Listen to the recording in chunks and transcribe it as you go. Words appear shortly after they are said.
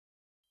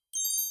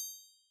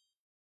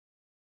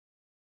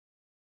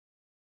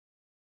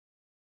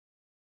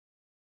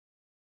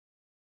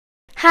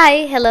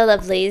Hi, hello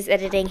lovelies,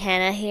 editing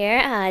Hannah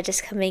here,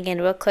 just coming in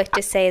real quick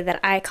to say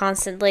that I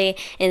constantly,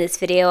 in this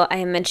video, I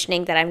am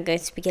mentioning that I'm going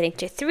to be getting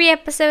to 3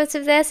 episodes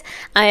of this.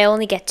 I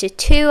only get to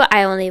 2,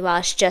 I only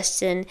watched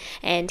Justin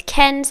and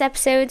Ken's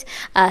episodes,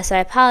 so I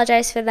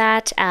apologize for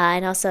that,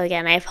 and also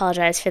again, I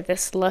apologize for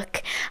this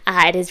look.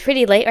 It is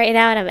pretty late right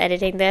now and I'm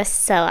editing this,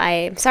 so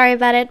I'm sorry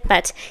about it,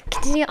 but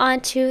continue on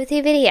to the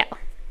video.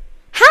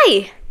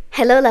 Hi!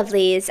 Hello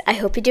lovelies, I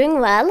hope you're doing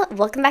well.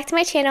 Welcome back to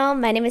my channel.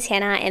 My name is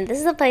Hannah and this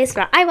is a place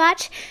where I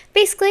watch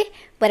basically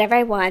whatever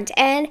I want.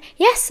 And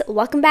yes,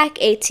 welcome back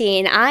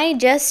 18. I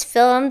just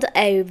filmed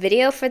a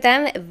video for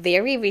them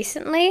very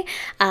recently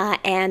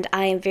and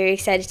I am very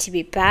excited to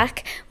be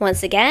back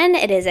once again.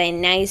 It is a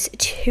nice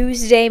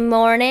Tuesday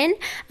morning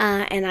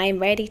and I'm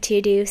ready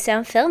to do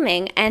some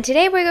filming. And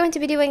today we're going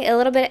to be doing a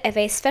little bit of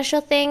a special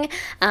thing.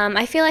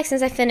 I feel like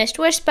since I finished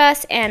Wish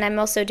Bus and I'm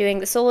also doing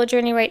the solo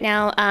journey right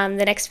now,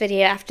 the next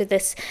video after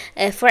this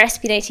for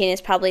SB19 is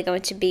probably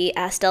going to be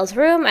Stell's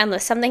room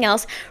unless something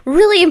else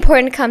really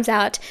important comes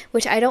out,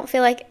 which I don't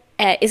feel like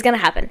is going to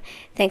happen,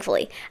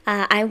 thankfully.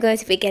 I'm going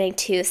to be getting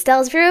to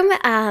Stell's room,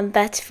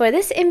 but for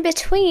this in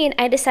between,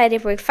 I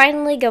decided we're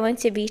finally going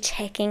to be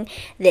checking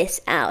this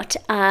out.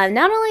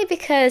 Not only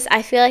because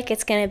I feel like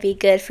it's going to be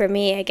good for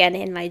me, again,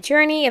 in my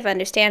journey of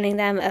understanding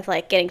them, of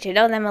like getting to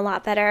know them a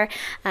lot better.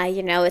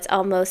 You know, it's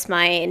almost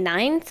my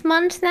 9th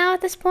month now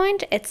at this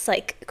point. It's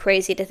like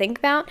crazy to think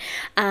about.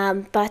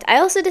 But I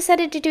also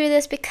decided to do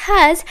this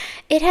because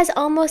it has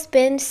almost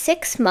been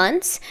 6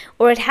 months,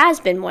 or it has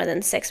been more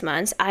than 6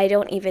 months. I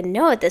don't even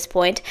know at this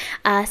point,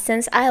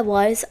 since I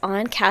was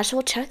on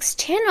Casual Chuck's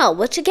channel,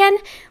 which again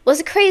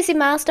was a crazy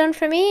milestone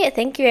for me.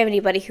 Thank you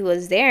anybody who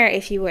was there.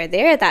 If you were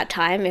there at that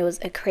time, it was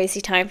a crazy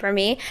time for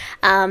me.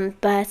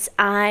 But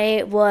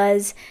I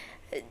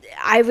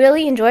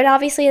really enjoyed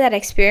obviously that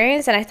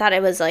experience, and I thought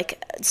it was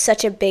like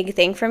such a big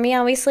thing for me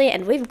obviously,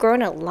 and we've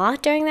grown a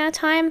lot during that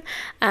time,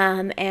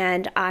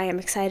 and I am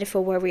excited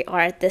for where we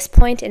are at this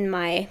point in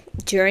my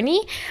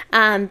journey.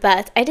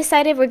 But I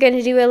decided we're going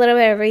to do a little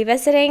bit of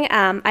revisiting.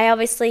 I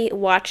obviously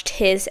watched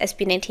his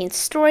SB19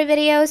 story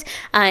videos,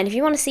 and if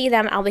you want to see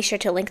them, I'll be sure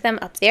to link them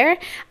up there.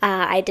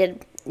 I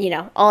did, you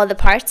know, all the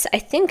parts. I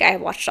think I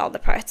watched all the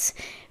parts.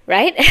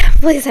 Right?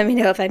 Please let me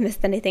know if I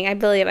missed anything. I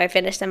believe I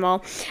finished them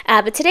all.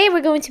 But today we're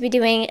going to be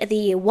doing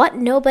the What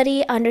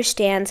Nobody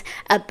Understands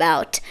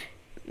About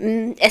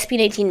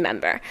SB19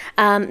 member.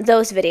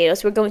 Those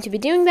videos, we're going to be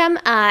doing them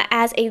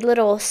as a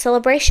little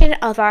celebration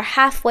of our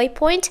halfway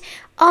point,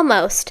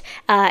 almost,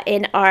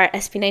 in our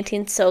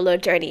SB19 solo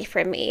journey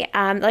for me.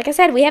 Like I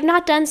said, we have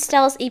not done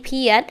Stell's EP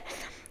yet,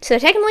 so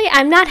technically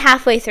I'm not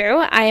halfway through.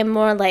 I am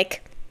more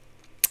like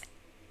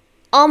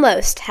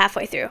almost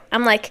halfway through.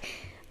 I'm like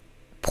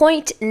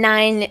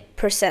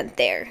 0.9%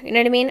 there, you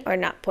know what I mean? Or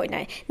not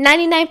 0.9,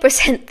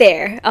 99%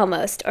 there,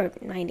 almost, or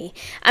 90.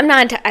 I'm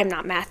not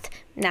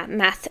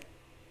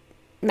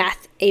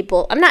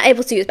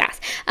able to use math,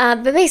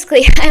 but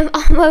basically I'm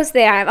almost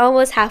there. I'm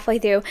almost halfway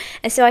through,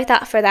 and so I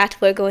thought for that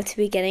we're going to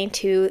be getting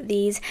to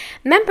these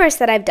members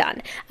that I've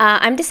done.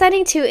 I'm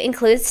deciding to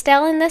include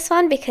Stell in this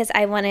one because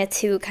I wanted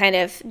to kind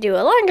of do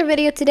a longer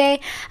video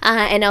today,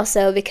 and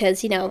also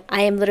because, you know,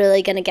 I am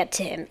literally going to get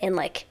to him in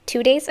like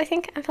 2 days. I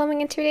think I'm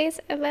filming in 2 days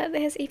about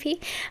his EP,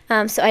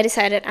 so I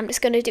decided I'm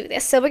just going to do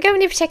this. So we're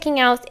going to be checking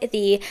out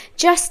the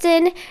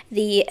Justin,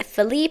 the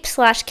Philippe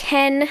 /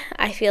 Ken.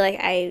 I feel like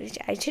I'm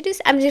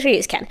just going to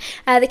use Ken.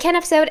 The Ken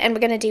episode, and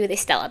we're going to do the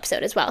Stell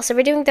episode as well. So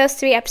we're doing those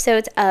 3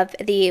 episodes of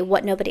the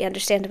What Nobody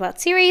Understands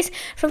About series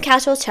from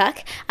Casual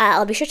Chuck.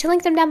 I'll be sure to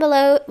link them down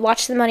below.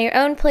 Watch them on your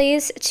own,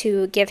 please,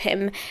 to give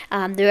him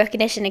the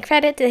recognition and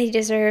credit that he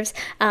deserves,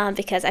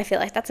 because I feel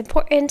like that's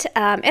important.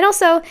 And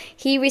also,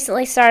 he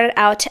recently started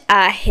out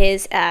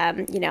his,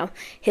 you know,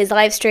 his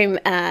live stream,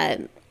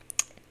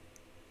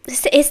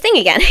 his thing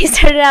again. He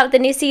started out the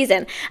new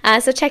season,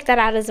 so check that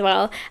out as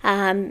well.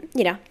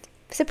 You know,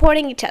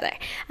 supporting each other.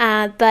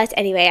 But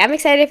anyway, I'm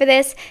excited for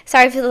this.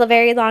 Sorry for the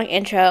very long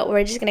intro.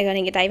 We're just gonna go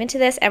and dive into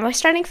this, and we're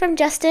starting from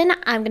Justin.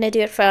 I'm gonna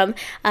do it from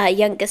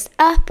youngest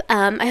up.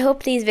 I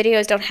hope these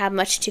videos don't have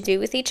much to do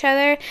with each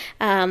other,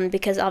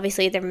 because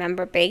obviously they're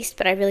member based,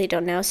 but I really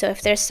don't know. So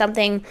if there's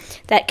something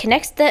that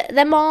connects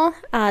them all,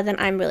 then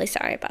I'm really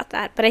sorry about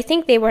that. But I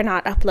think they were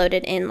not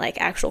uploaded in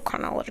like actual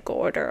chronological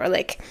order or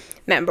like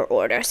member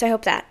order, so I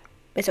hope that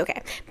it's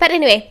okay. But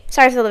anyway,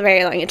 sorry for the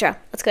very long intro.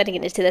 Let's go ahead and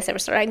get into this, and we're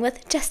starting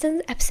with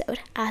Justin's episode.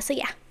 So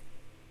yeah,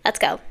 let's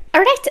go.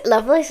 Alright,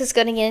 lovely. So let's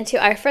go and get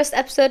into our first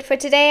episode for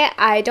today.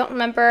 I don't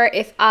remember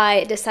if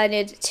I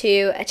decided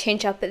to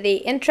change up the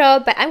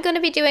intro, but I'm going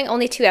to be doing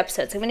only 2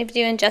 episodes. I'm going to be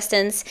doing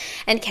Justin's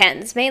and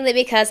Ken's, mainly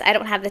because I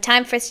don't have the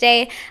time for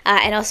today,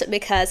 and also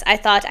because I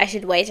thought I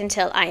should wait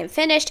until I am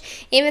finished.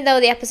 Even though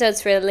the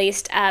episodes were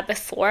released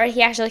before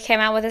he actually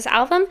came out with his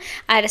album,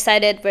 I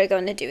decided we're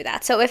going to do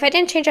that. So if I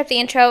didn't change up the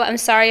intro, I'm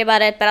sorry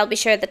about it, but I'll be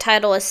sure the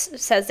title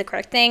says the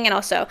correct thing, and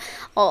also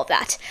all of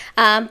that.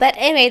 But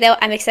anyway, though,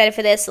 I'm excited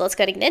for this. this, so let's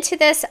go into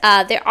this.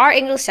 There are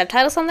English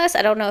subtitles on this.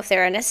 I don't know if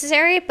they're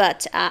necessary,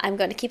 but I'm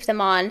going to keep them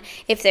on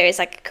if there is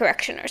like a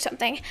correction or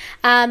something.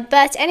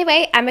 But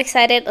anyway, I'm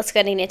excited. Let's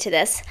go into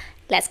this.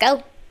 Let's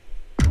go.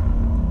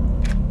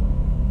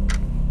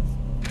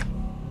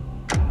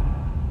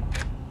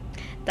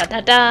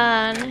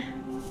 Da-da-dan!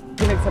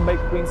 Pinagsabay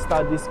ko yung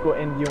studies ko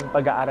and yung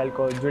pag-aaral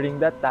ko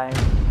during that time.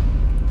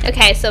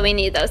 Okay, so we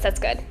need those. That's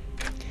good.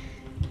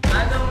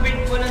 Anong breed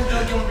po ng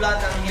dog yung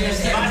black ang hair?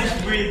 Spanish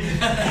breed.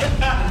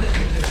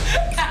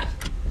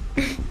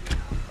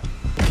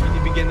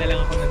 Binibigyan na lang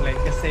ako ng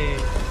light kasi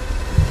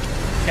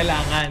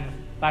kailangan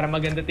para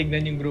maganda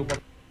tignan yung grupo.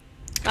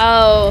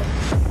 Oh.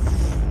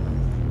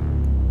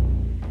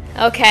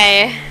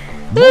 Okay.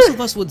 Most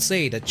of us would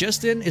say that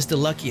Justin is the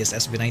luckiest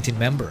SB19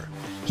 member.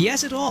 He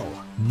has it all: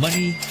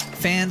 money,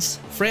 fans,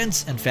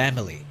 friends, and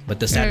family. But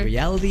the sad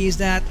reality is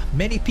that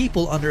many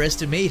people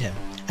underestimate him,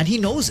 and he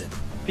knows it.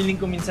 Feeling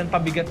ko minsan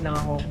pabigat lang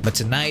ako. But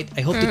tonight,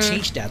 I hope to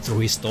change that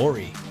through his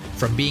story.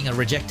 From being a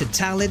rejected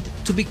talent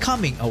to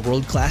becoming a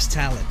world-class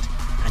talent.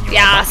 And you're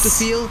about to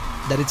feel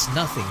that it's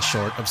nothing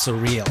short of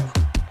surreal.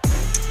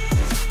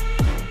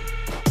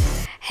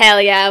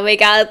 Hell yeah, we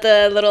got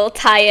the little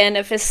tie-in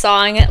of his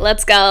song.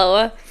 Let's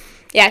go.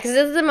 Yeah, because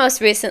this is the most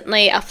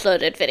recently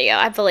uploaded video.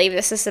 I believe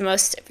this is the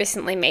most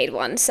recently made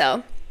one,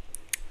 so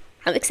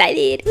I'm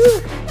excited.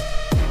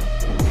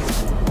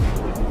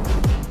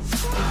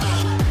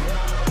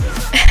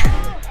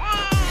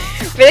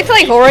 Were they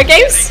playing horror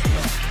games?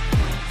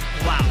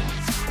 Wow.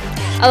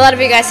 A lot of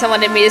you guys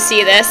wanted me to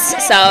see this,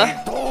 so.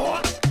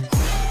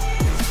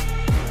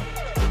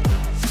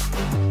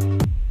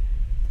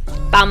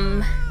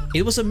 Bum.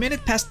 It was a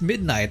minute past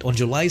midnight on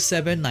July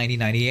 7,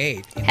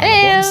 1998 in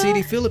Malabon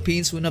City,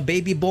 Philippines when a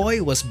baby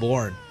boy was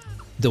born.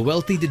 The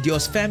wealthy De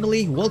Dios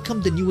family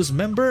welcomed the newest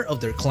member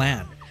of their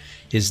clan.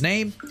 His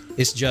name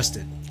is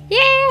Justin.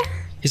 Yeah!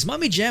 His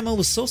mommy Gemma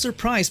was so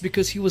surprised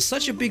because he was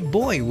such a big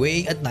boy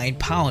weighing at 9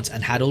 pounds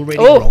and had already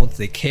grown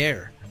thick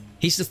hair.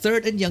 He's the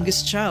third and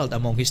youngest child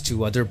among his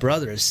two other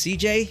brothers,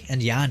 CJ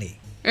and Yanni.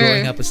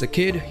 Growing up as a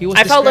kid, he was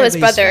described by his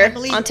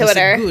family as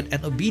a good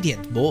and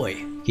obedient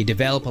boy. He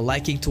developed a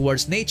liking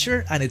towards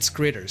nature and its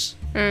critters.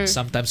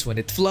 Sometimes when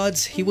it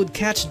floods, he would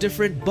catch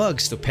different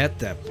bugs to pet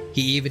them.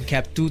 He even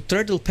kept 2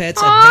 turtle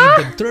pets and named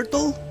them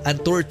Turtle and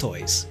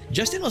Tortoise.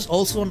 Justin was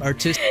also an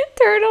artist.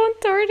 Turtle and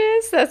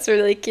Tortoise? That's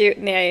really cute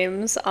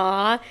names.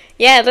 Aw.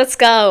 Yeah, let's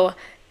go.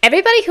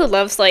 Everybody who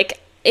loves,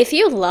 like, if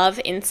you love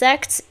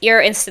insects,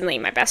 you're instantly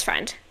my best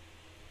friend.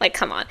 Like,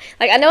 come on.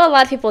 Like, I know a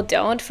lot of people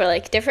don't for,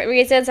 like, different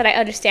reasons, and I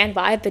understand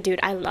why, but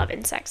dude, I love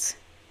insects.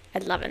 I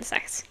love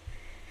insects.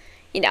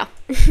 You know.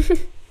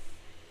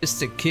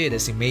 Artistic kid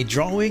as he made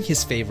drawing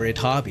his favorite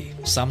hobby.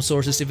 Some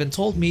sources even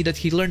told me that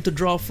he learned to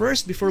draw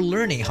first before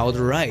learning how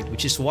to write,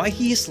 which is why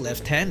he is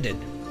left-handed.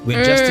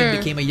 When Justin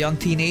became a young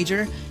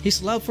teenager,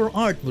 his love for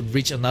art would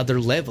reach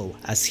another level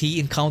as he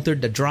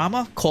encountered the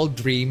drama called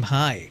Dream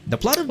High. The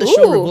plot of the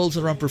show revolves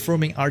around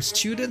performing arts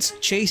students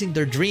chasing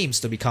their dreams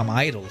to become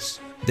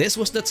idols. This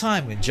was the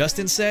time when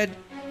Justin said,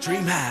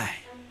 "Dream high."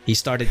 He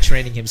started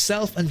training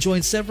himself and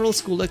joined several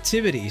school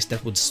activities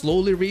that would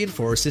slowly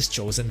reinforce his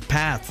chosen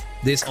path.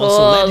 This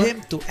also led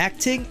him to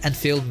acting and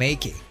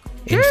filmmaking.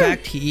 In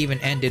fact, he even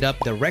ended up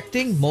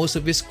directing most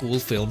of his school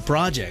film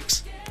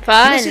projects.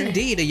 Fun. He was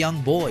indeed a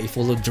young boy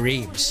full of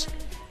dreams.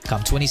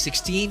 Come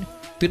 2016,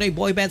 Pinoy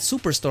boy band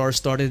Superstar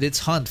started its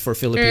hunt for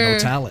Filipino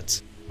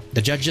talents.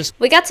 The judges...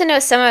 We got to know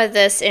some of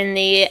this in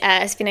the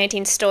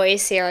SB19 Story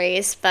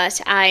series, but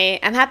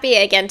I'm happy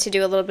again to do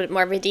a little bit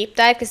more of a deep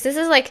dive because this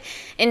is like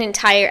an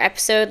entire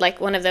episode,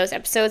 like one of those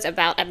episodes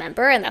about a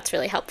member, and that's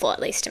really helpful, at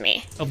least to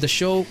me. ...of the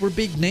show were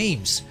big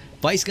names: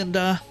 Vice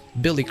Ganda,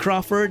 Billy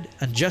Crawford,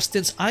 and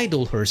Justin's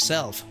idol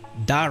herself,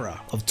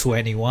 Dara of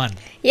 21.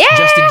 Yeah!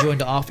 Justin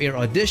joined the off-air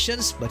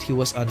auditions, but he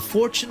was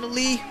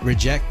unfortunately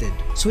rejected,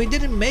 so he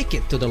didn't make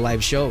it to the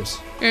live shows.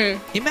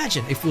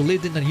 Imagine if we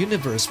lived in a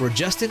universe where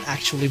Justin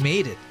actually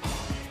made it.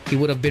 He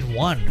would have been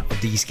one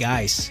of these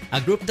guys, a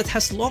group that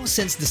has long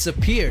since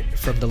disappeared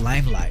from the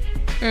limelight.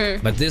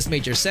 But this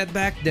major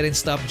setback didn't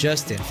stop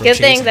Justin from Good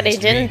chasing thing that he his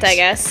didn't, dreams. I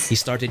guess. He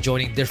started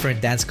joining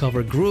different dance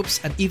cover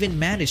groups and even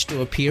managed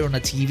to appear on a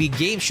TV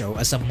game show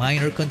as a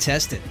minor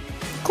contestant.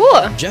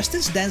 Cool.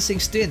 Justin's dancing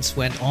stints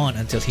went on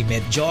until he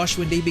met Josh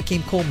when they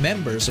became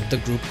co-members of the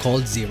group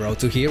called Zero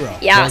to Hero.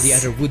 Yes. While the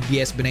other would-be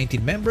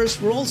SB19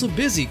 members were also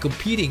busy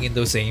competing in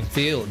the same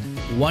field.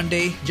 One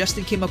day,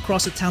 Justin came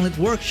across a talent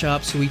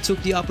workshop, so he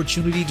took the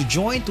opportunity to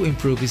join to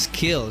improve his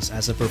skills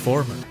as a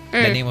performer.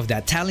 The name of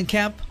that talent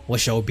camp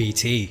was Show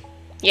BT.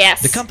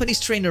 Yes. The company's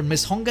trainer,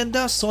 Miss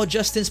Honganda, saw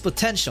Justin's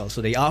potential, so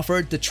they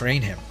offered to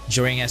train him.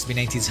 During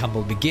SB19's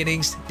humble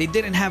beginnings, they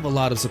didn't have a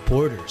lot of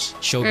supporters.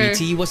 Show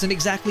BT wasn't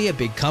exactly a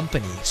big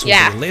company, so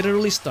they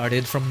literally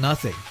started from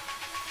nothing.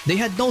 They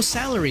had no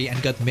salary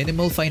and got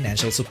minimal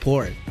financial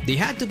support. They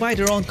had to buy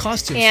their own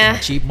costumes Yeah. from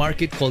a cheap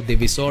market called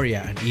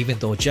Divisoria, and even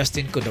though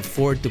Justin could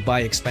afford to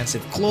buy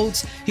expensive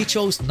clothes, he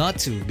chose not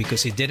to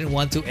because he didn't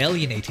want to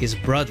alienate his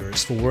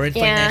brothers who weren't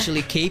Yeah.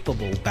 financially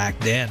capable back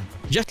then.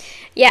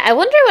 Yeah, I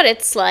wonder what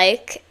it's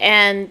like.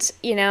 And,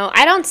 you know,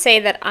 I don't say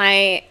that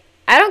I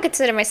don't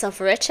consider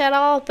myself rich at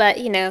all, but,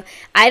 you know,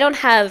 I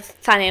don't have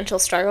financial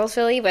struggles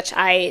really, which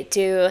I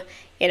do,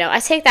 you know, I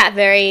take that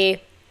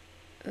very,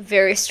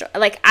 very,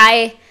 like,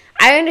 I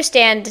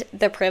understand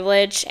the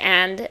privilege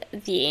and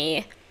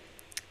the,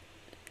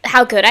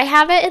 how good I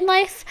have it in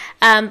life,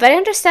 but I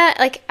understand,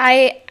 like,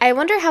 I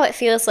wonder how it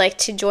feels like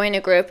to join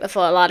a group of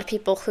a lot of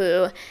people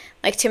who,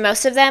 like, to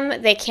most of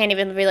them, they can't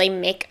even really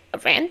make a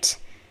rent,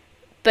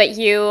 but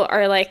you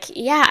are like,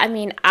 yeah, I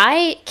mean,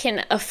 I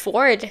can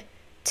afford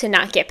to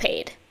not get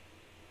paid.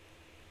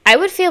 I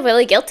would feel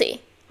really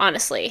guilty,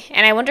 honestly,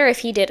 and I wonder if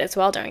he did as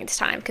well during this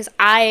time, because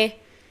I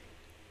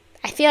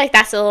feel like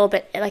that's a little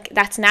bit, like,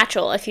 that's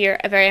natural if you're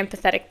a very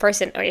empathetic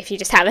person, or if you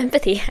just have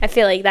empathy. I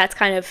feel like that's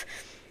kind of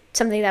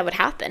something that would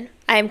happen.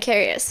 I am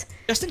curious.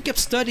 Justin kept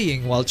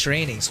studying while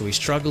training, so he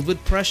struggled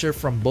with pressure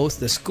from both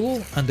the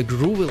school and the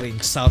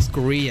grueling South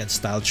Korean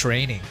style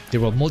training.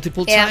 There were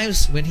multiple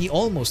times when he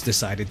almost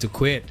decided to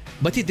quit,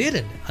 but he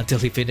didn't until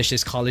he finished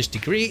his college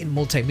degree in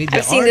multimedia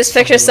I've seen arts this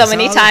picture from so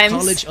many Lasal times.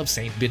 College of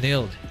St.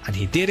 Benilde, and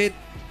he did it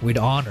with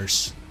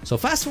honors. So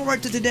fast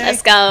forward to today,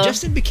 Let's go.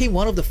 Justin became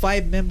one of the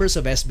 5 members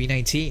of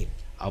SB19,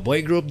 a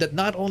boy group that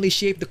not only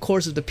shaped the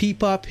course of the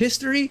P-pop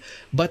history,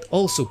 but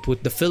also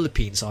put the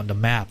Philippines on the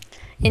map.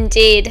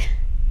 Indeed.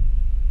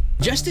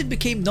 Justin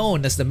became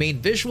known as the main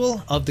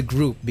visual of the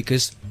group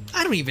because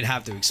I don't even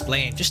have to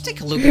explain. Just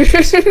take a look at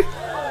this.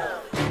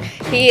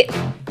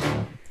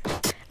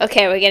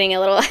 Okay, we're getting a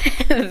little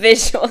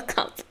visual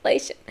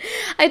compilation.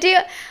 I do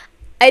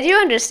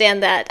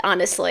understand that,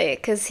 honestly,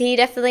 because he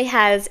definitely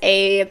has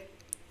a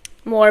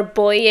more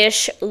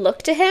boyish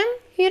look to him.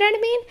 You know what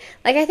I mean?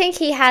 Like, I think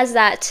he has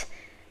that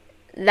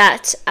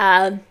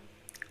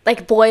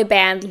like boy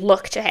band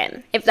look to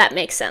him, if that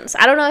makes sense.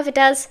 I don't know if it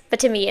does, but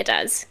to me it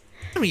does.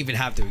 I don't even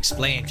have to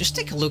explain. Just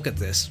take a look at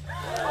this.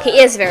 He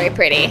is very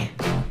pretty.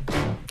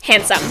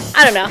 Handsome.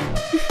 I don't know.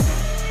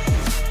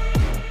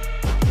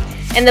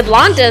 And the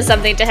blonde does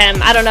something to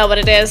him. I don't know what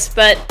it is,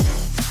 but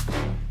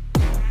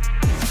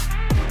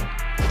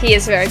he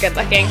is very good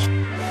looking.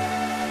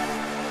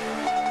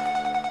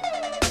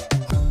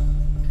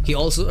 He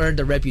also earned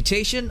the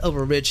reputation of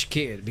a rich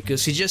kid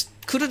because he just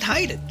couldn't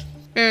hide it.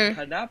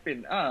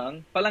 Hanapin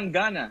ang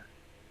palanggana.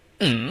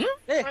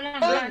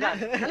 Palanggana?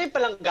 Ano yung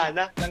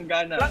palanggana?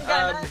 Palanggana.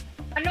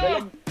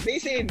 Ano?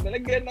 Basin.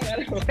 Nalagyan ng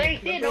ano.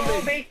 Basin,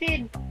 oo,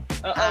 basin.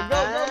 Go.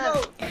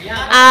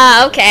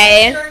 Ah,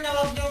 okay. Sure na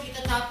huwag nyo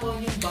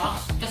itatapon yung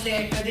box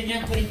kasi pwede nyo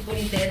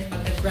kulit-kulitin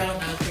pag nag-brown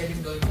out pwede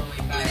gawin pa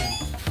may bahay.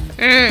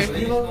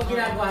 Hindi mo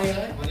ginagawa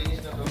yun?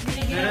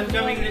 Meron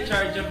kaming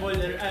rechargeable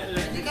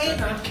Hindi kayo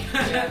na.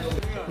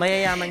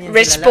 Mayayaman yan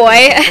Rich sila. boy.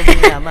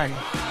 Mayayaman.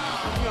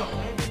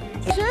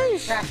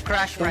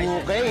 Crash price.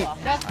 Okay.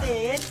 That's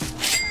it.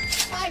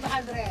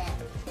 500.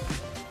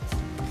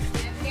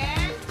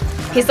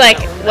 He's like,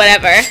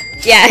 whatever.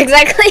 Yeah,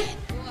 exactly.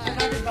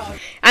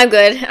 I'm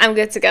good. I'm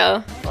good to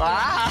go.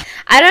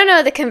 I don't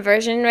know the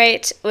conversion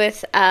rate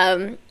with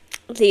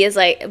these,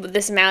 like,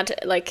 this amount,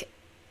 like,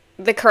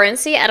 the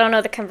currency. I don't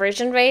know the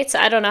conversion rate, so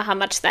I don't know how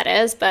much that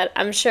is, but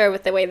I'm sure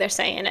with the way they're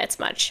saying it, it's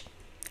much.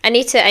 I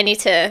need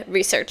to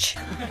research.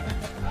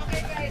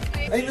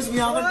 Ay, mas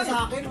mayaman pa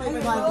sa akin, may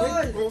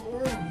 500.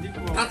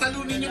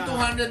 Tatalunin yung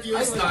 $200.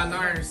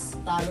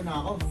 Talo na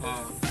ako.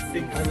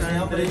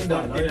 $640.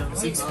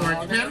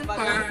 Meron pa.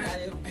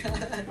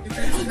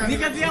 Hindi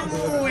kasi ako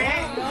uuwi.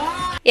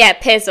 Yeah,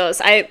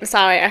 pesos. I'm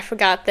sorry, I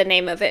forgot the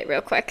name of it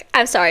real quick.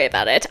 I'm sorry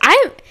about it.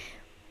 I'm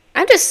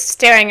just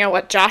staring at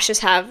what Josh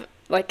is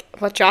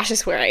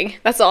wearing.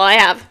 That's all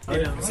I have.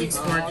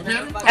 $640.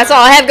 Meron pa. That's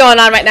all I have going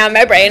on right now in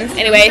my brain.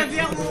 Anyway.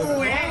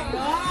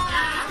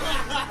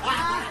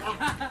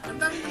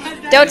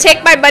 Don't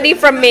take my money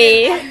from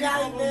me.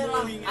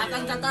 At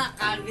ang tata,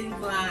 Calvin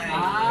Klein.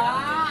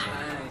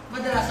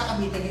 Madalas sa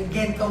Cavite,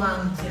 gento nga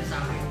ang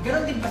sinasabi.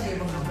 Ganon din pa sa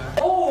ibang lugar.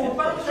 Oo,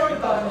 parang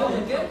sorry ka.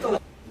 Gento.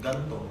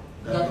 Ganto.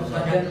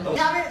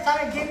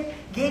 Sabi,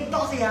 gento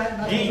kasi yan.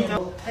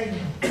 Gento.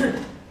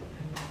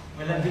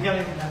 Wala, di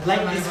kami,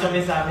 like this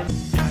kami sa amin.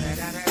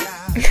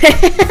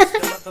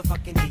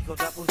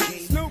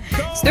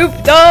 Snoop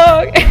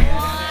Dogg.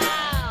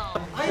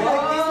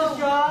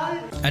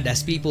 And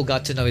as people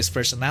got to know his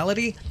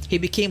personality, he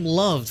became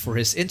loved for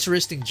his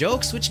interesting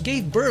jokes which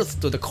gave birth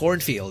to the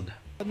cornfield.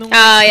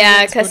 Oh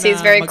yeah, because he's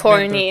very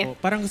corny.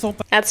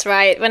 That's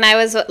right. When I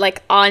was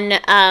like on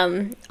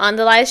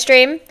the live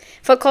stream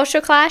for Culture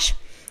Clash,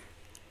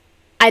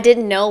 I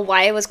didn't know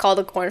why it was called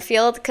a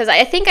cornfield because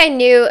I think I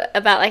knew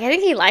about, like, I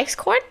think he likes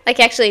corn. Like,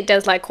 he actually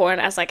does like corn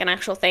as like an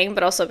actual thing,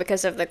 but also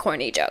because of the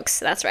corny jokes.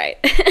 That's right.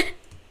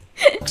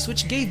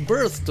 Which gave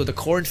birth to the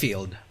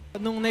cornfield.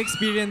 Nung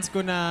na-experience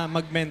ko na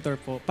mag-mentor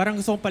po, parang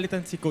gusto kong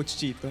palitan si Coach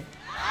Chito.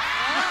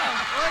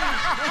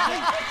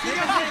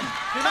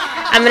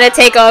 I'm gonna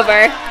take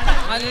over.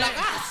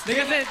 Di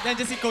kasi,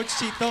 nandiyan si Coach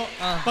Chito.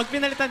 Pag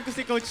pinalitan ko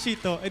si Coach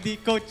Chito, edi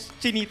Coach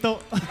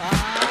Chinito.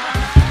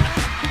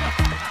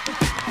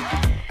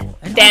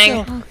 And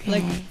Dang. also,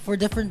 like, for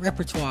different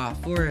repertoire,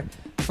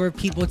 for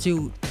people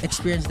to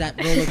experience that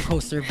roller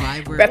coaster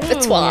vibe. Where,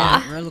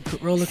 Repertoire. Yeah,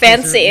 roller coaster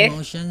Fancy.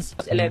 emotions.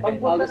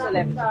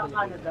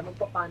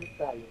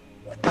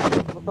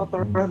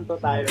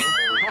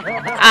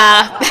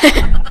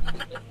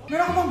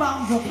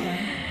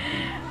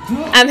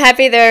 I'm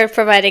happy they're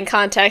providing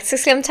context.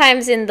 'Cause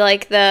sometimes in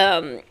like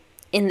the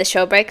in the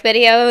show break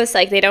videos,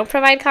 like they don't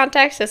provide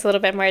context. It's a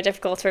little bit more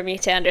difficult for me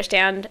to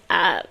understand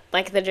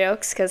like the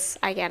jokes, because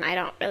again, I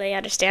don't really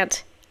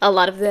understand a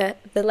lot of the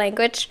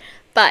language.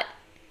 But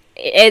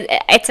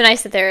it's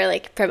nice that they're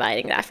like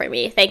providing that for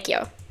me. Thank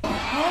you.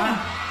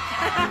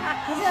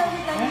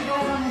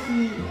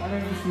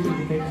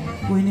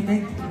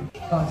 Winnipeg?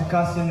 Oh, the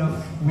cousin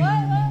of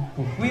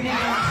Winnie.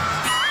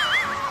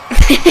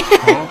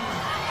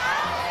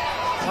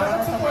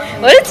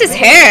 What is his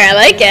hair? I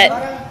like it.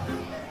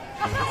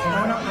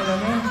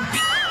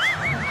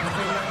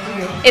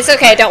 It's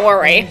okay, don't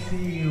worry.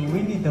 Si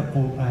Winnie the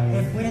Pooh ay...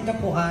 If Winnie the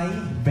Pooh ay...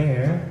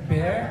 Bear.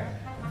 Bear?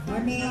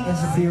 Winnie And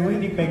si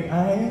Winnipeg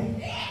ay...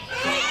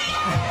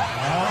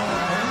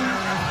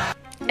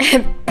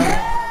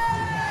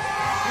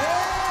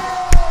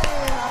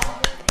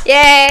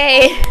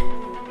 Yay!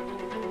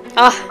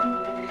 Oh,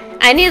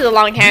 I need the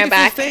long hair Beautiful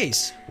back.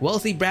 face,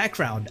 wealthy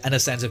background, and a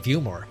sense of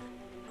humor.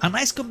 A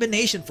nice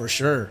combination for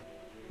sure.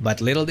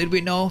 But little did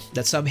we know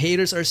that some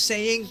haters are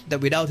saying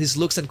that without his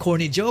looks and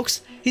corny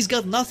jokes, he's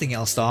got nothing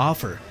else to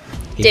offer.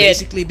 He Dude.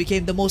 basically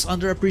became the most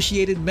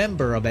underappreciated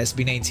member of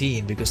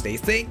SB19 because they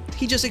think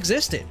he just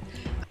existed.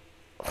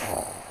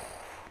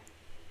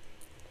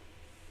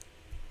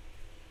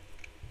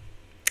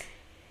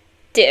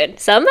 Dude,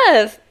 some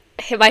of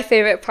my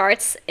favorite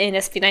parts in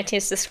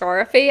SB19's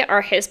discography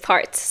are his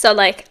parts. So,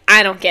 like,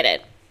 I don't get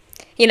it.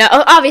 You know,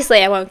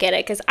 obviously I won't get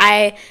it because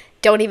I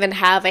don't even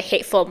have a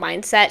hateful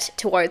mindset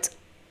towards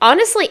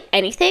honestly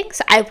anything.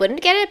 So I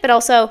wouldn't get it, but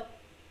also,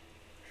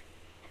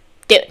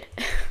 dude.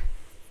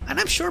 And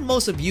I'm sure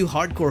most of you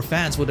hardcore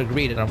fans would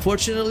agree that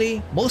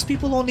unfortunately, most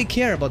people only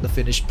care about the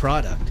finished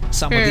product.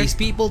 Some of these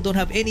people don't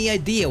have any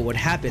idea what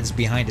happens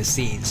behind the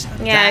scenes.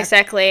 And Yeah, that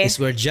exactly. is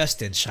where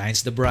Justin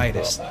shines the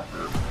brightest.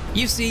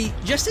 You see,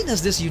 Justin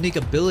has this unique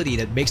ability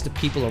that makes the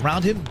people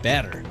around him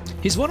better.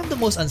 He's one of the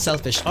most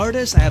unselfish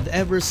artists I have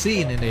ever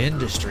seen in the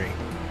industry.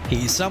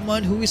 He is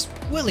someone who is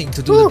willing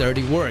to do the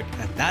dirty work,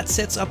 and that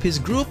sets up his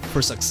group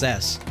for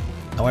success.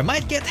 Now, I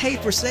might get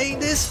hate for saying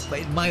this, but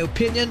in my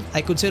opinion, I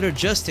consider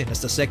Justin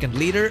as the second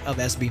leader of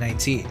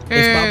SB19.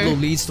 If Pablo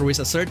leads through his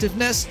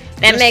assertiveness,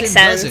 That Justin makes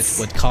does sense.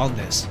 it with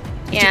calmness.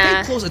 If you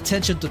Yeah. pay close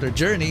attention to their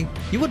journey,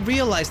 you would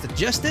realize that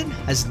Justin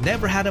has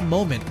never had a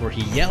moment where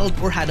he yelled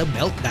or had a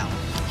meltdown.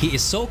 He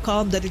is so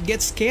calm that it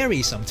gets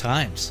scary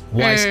sometimes.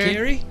 Why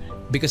scary?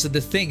 Because of the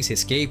things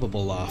he's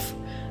capable of.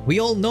 We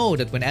all know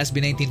that when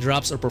SB19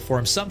 drops or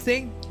performs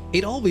something,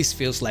 it always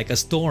feels like a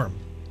storm.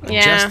 But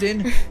Yeah.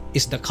 Justin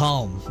is the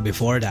calm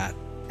before that.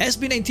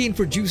 SB19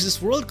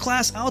 produces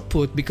world-class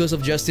output because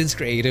of Justin's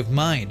creative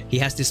mind. He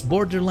has this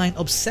borderline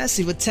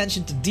obsessive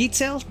attention to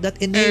detail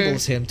that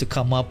enables him to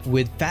come up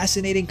with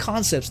fascinating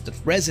concepts that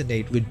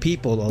resonate with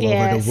people all over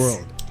Yes. the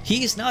world.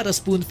 He is not a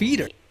spoon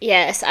feeder.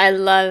 Yes, I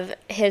love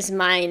his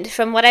mind.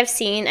 From what I've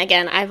seen,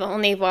 again, I've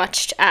only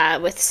watched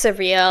with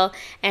Surreal,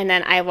 and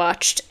then I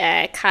watched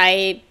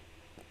Kai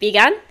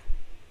Bigan.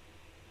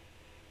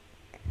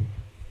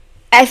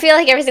 I feel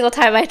like every single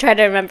time I try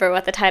to remember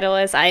what the title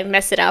is, I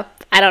mess it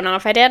up. I don't know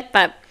if I did,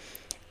 but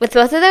with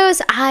both of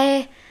those,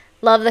 I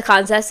love the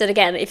concepts. And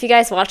again, if you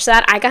guys watch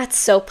that, I got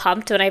so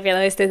pumped when I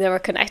realized that they were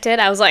connected.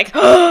 I was like,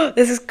 oh,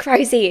 this is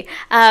crazy.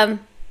 But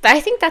I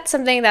think that's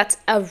something that's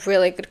a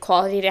really good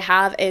quality to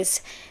have,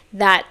 is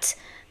that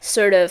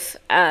sort of,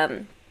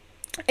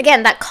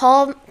 again, that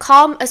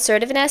calm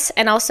assertiveness,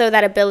 and also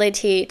that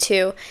ability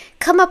to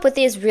come up with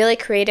these really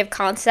creative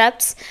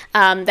concepts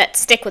that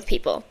stick with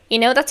people. You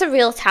know, that's a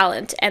real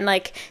talent, and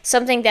like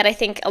something that I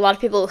think a lot of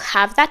people who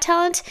have that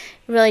talent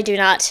really do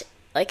not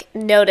like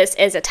notice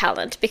is a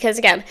talent. Because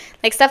again,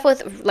 like stuff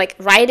with like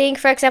writing,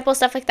 for example,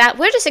 stuff like that,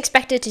 we're just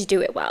expected to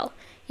do it well,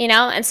 you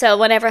know? And so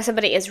whenever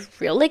somebody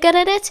is really good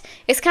at it,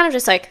 it's kind of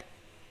just like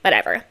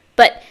whatever.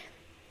 But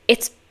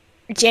it's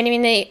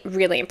genuinely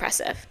really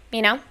impressive,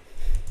 you know?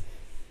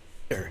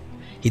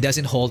 He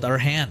doesn't hold our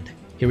hand.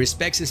 He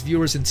respects his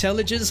viewers'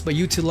 intelligence by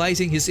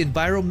utilizing his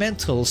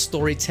environmental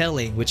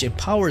storytelling, which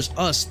empowers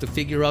us to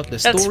figure out the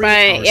That's story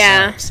right,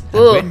 yeah. ourselves.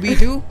 Ooh. And when we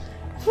do,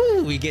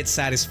 we get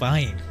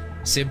satisfying.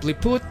 Simply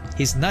put,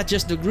 he's not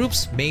just the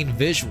group's main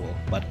visual,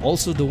 but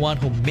also the one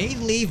who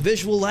mainly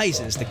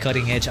visualizes the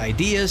cutting-edge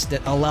ideas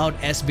that allowed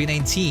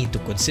SB19 to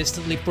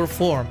consistently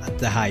perform at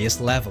the highest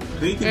level.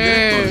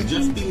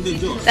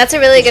 That's a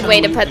really good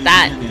way to put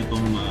that.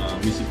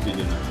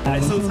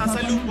 So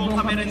sasalubong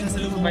kami rin sa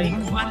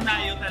salubong. Kuhan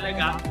tayo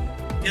talaga.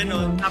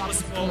 Ganon.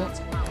 Tapos po,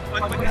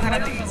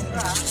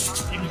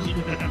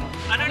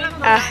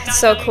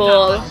 So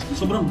cool.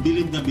 Sobrang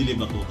bilib na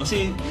bilib ako.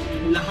 Kasi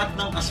lahat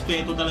ng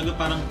aspeto talaga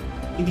parang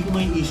hindi ko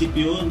maiisip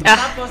yun.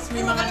 Tapos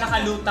may mga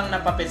nakalutang na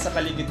papel sa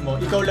paligid mo.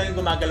 Ikaw lang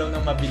yung gumagalaw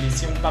ng mabilis.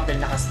 Yung papel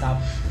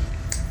nakastop.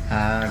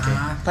 Okay.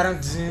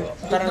 Parang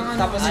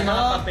tapos yung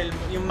mga papel,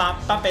 yung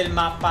papel,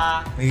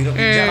 mapa,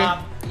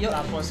 map,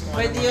 tapos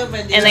Pwede yun.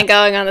 And then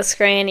going on the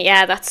screen.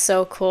 Yeah, that's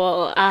so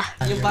cool.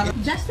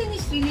 Justin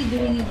is really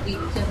doing a great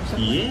job.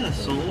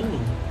 Yes, so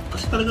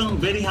kasi talagang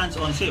very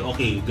hands-on siya.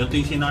 Okay, ganito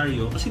yung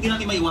scenario. Kasi di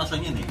natin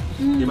maiwasan yan eh.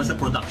 Di ba sa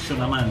production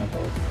naman,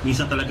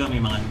 minsan talaga may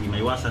mga hindi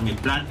maiwasan. May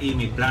plan A,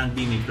 may plan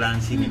B, may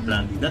plan C, may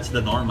plan D. That's the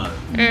normal.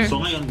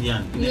 So ngayon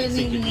yan,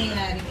 in-execute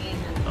niya.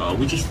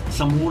 Which is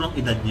sa murang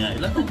edad niya.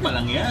 Ilan taon pa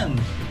lang yan?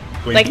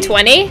 20? Like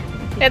 20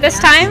 at this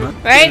time, diba?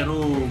 right?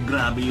 Pero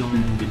grabe yung,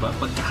 di ba,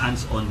 pagka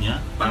hands-on niya.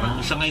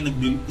 Parang siya ngayon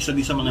isa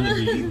din sa mga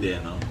nag-lead eh,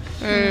 no?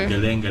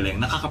 Galing.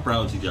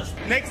 Nakaka-proud si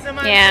Justin. Next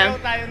naman, sayaw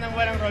tayo ng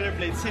walang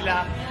rollerblades.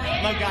 Sila,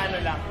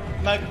 mag-ano lang.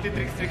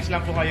 Mag-tricks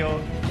lang po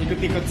kayo.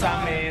 Ikot-ikot sa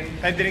amin.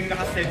 Pwede rin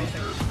naka-steady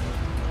siya.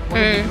 One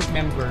of the group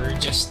member,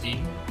 Justin,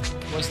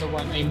 was the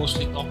one I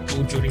mostly talked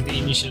to during the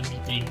initial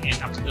meeting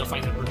and up to the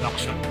final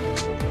production.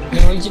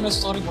 The original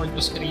storyboard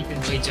was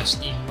created by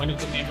Justin, one of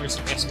the members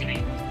of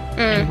SB19.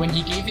 And when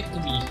he gave it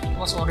to me, it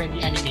was already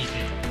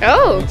animated.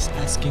 I was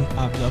asking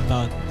Pablo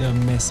about the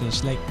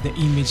message, like the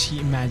image he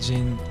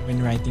imagined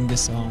when writing the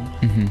song.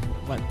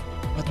 What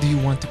do you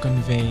want to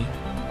convey,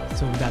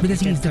 so that we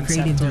can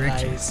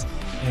conceptualize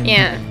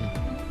and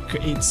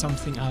create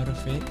something out of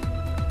it.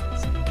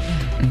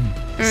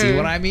 See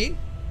what I mean?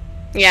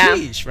 Yeah.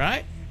 Sheesh,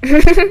 right?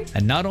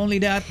 And not only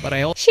that, but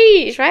I also...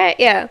 Sheesh, right?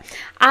 Yeah.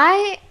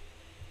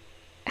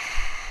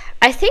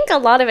 I think a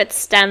lot of it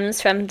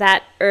stems from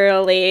that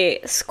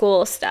early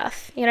school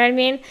stuff. You know what I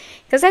mean?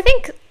 Because I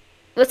think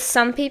with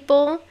some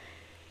people,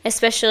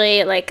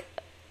 especially like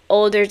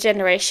older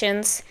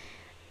generations,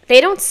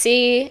 they don't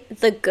see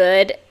the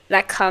good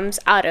that comes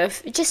out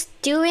of just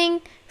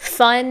doing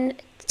fun,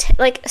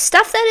 like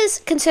stuff that is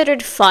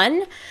considered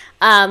fun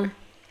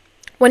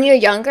when you're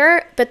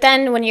younger, but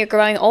then when you're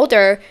growing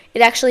older,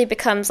 it actually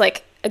becomes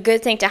like a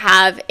good thing to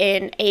have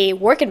in a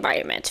work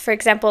environment. For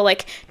example,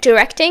 like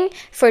directing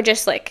for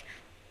just like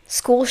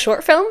school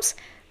short films.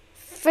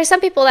 For some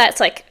people that's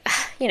like,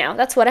 you know,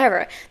 that's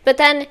whatever. But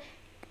then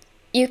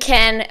you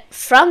can,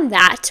 from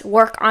that,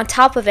 work on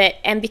top of it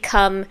and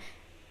become,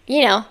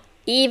 you know,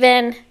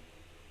 even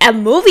a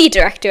movie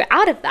director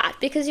out of that,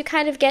 because you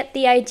kind of get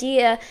the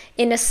idea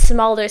in a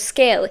smaller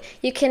scale.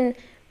 You can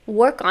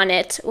work on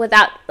it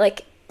without,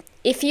 like,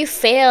 if you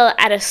fail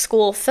at a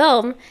school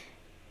film,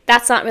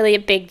 that's not really a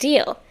big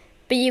deal.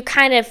 But you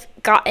kind of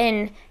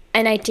gotten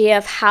an idea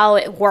of how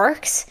it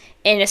works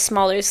in a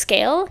smaller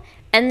scale,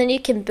 and then you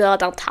can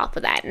build on top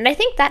of that. And I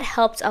think that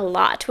helped a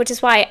lot, which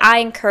is why I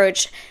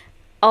encourage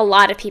a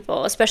lot of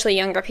people, especially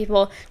younger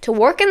people, to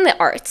work in the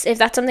arts if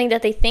that's something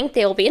that they think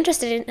they will be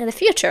interested in the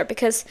future,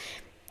 because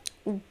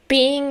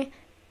being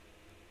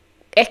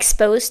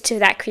exposed to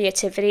that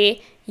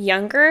creativity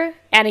younger,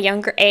 at a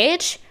younger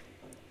age,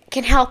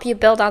 can help you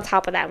build on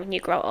top of that when you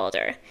grow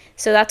older.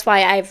 So that's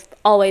why I've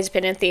always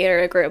been in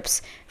theater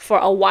groups for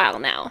a while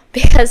now,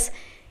 because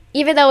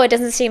even though it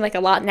doesn't seem like a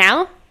lot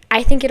now,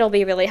 I think it'll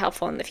be really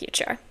helpful in the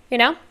future, you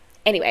know?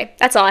 Anyway,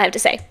 that's all I have to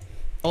say.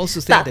 Also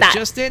think that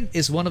Justin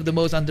is one of the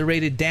most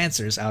underrated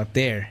dancers out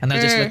there, and I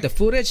just let the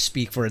footage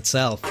speak for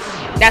itself.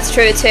 That's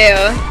true too.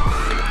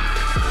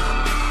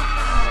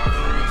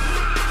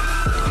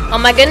 Oh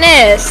my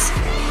goodness.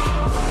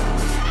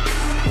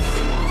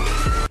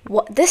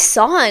 What, this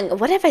song,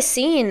 what have I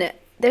seen?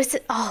 There's,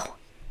 I've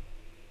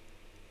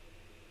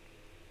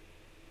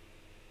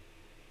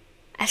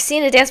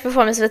seen a dance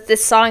performance with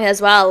this song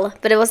as well,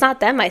 but it was not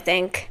them, I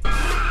think.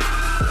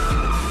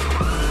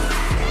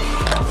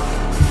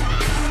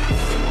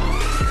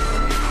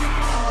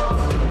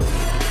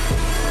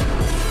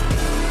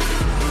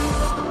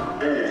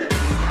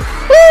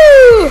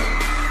 Woo!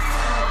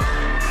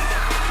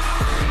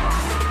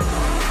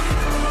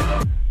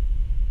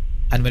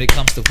 And when it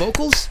comes to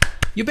vocals,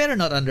 you better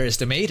not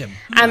underestimate him.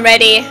 I'm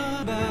ready.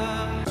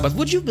 But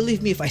would you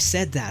believe me if I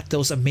said that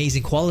those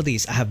amazing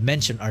qualities I have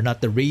mentioned are not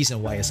the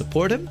reason why I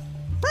support him?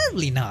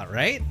 Probably not,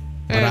 right?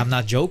 But I'm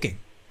not joking.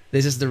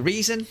 This is the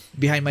reason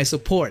behind my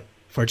support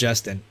for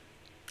Justin.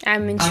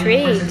 I'm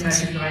intrigued. Hindi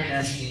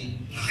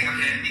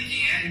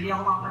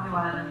ako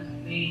makapaniwala na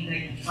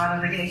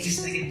parang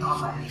nag-exist na ganito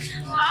ka ba?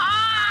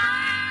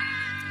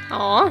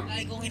 Aww.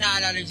 Lagi kong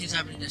inaalala yung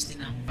sinasabi ni Justin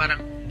na parang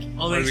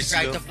always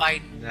try to find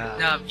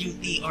the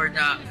beauty or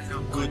the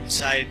good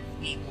side.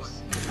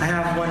 I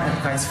have one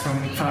advice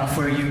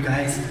for you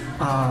guys.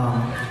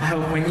 I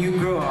hope when you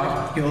grow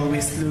up, you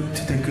always look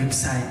to the good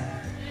side.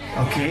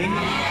 Okay?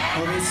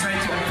 Always try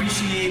to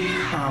appreciate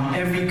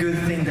every good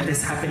thing that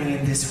is happening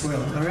in this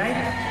world. All right?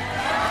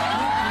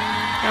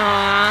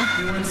 Aww.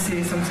 You want to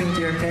say something to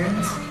your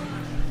parents?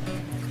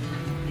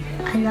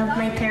 I love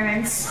my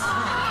parents.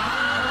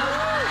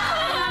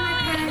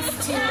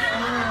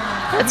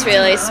 That's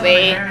really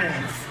sweet.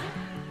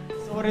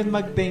 So ko rin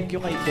mag-thank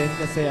you kay Ken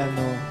kasi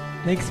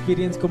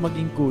na-experience ko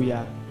maging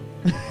kuya.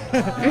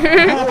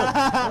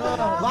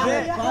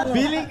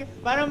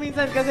 Parang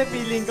minsan kasi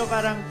feeling ko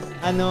parang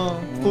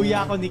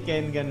kuya ko ni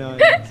Ken ganon.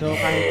 So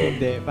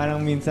kahit hindi,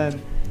 parang minsan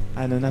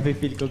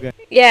nafe-feel ko ganon.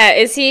 Yeah,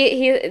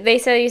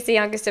 they said he's the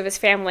youngest of his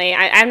family.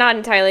 I'm not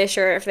entirely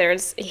sure if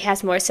he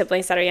has more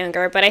siblings that are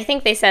younger, but I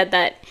think they said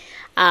that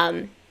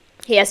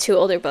he has 2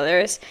 older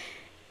brothers.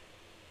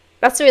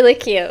 That's really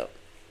cute.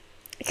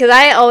 Because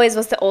I always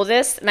was the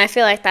oldest, and I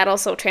feel like that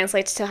also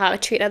translates to how I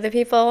treat other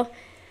people.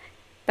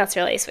 That's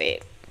really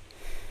sweet.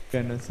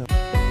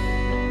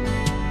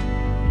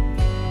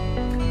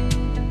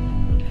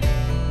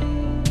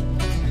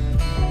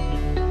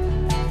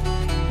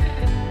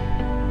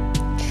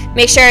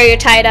 Make sure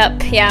you're tied up.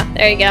 Yeah,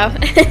 there you go.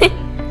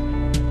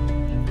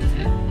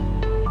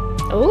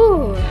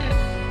 Ooh.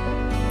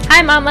 Hi,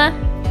 Mama.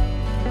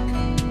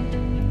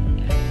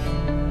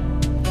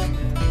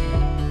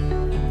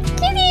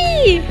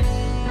 Kitty!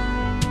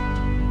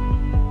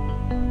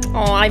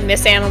 Oh, I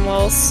miss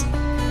animals.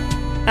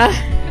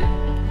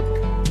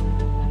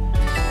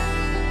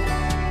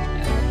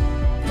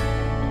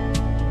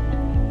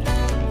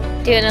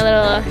 Doing a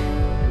little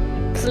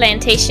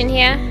plantation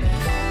here.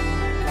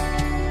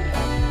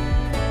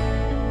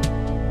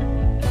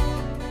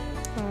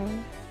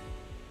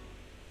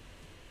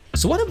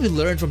 So what have we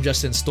learned from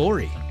Justin's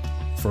story?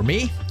 For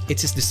me,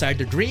 it's his desire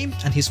to dream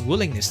and his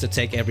willingness to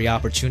take every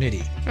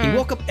opportunity. He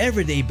woke up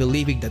every day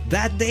believing that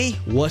that day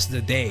was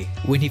the day.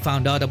 When he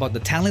found out about the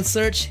talent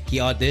search, he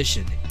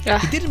auditioned.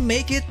 He didn't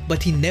make it,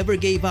 but he never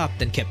gave up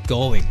and kept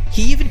going.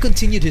 He even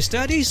continued his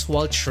studies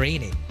while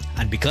training.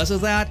 And because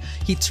of that,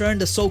 he turned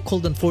the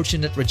so-called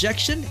unfortunate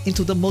rejection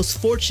into the most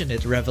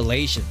fortunate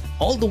revelation.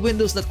 All the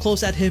windows that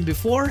closed at him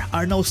before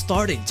are now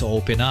starting to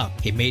open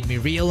up. He made me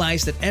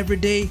realize that every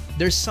day,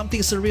 there's something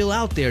surreal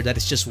out there that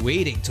is just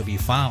waiting to be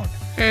found.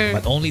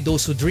 But only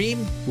those who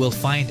dream will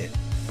find it.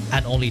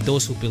 And only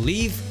those who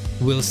believe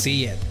will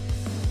see it.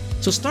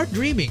 So start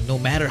dreaming no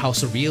matter how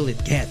surreal it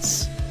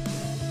gets.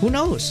 Who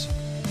knows?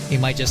 It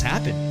might just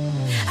happen.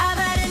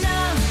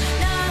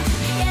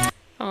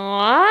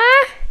 Aww.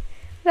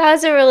 That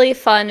was a really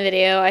fun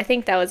video. I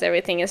think that was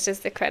everything. It's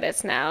just the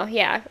credits now.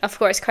 Yeah, of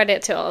course,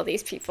 credit to all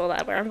these people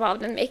that were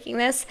involved in making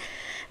this.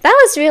 That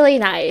was really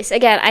nice.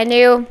 Again, I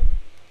knew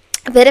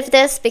a bit of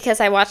this because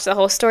I watched the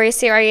whole story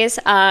series.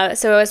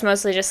 So it was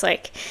mostly just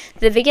like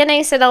the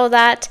beginnings and all of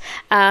that.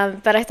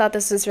 But I thought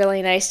this was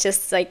really nice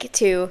just like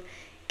to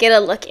get a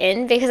look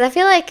in because I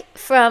feel like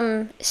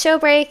from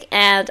Showbreak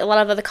and a lot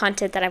of other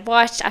content that I've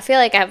watched, I feel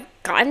like I've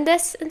gotten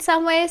this in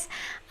some ways.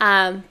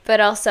 But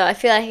also I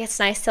feel like it's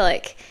nice to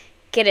like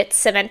get it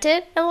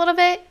cemented a little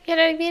bit, you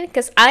know what I mean?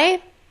 Because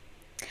I,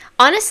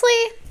 honestly,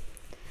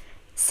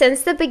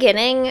 since the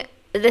beginning,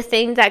 the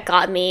thing that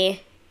got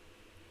me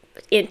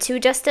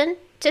into Justin,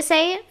 to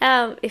say,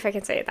 if I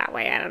can say it that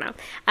way, I don't know.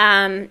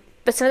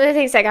 But some of the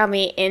things that got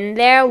me in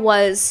there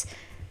was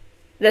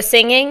the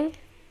singing,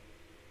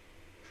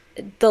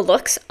 the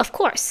looks, of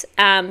course,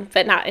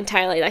 but not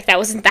entirely, like that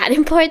wasn't that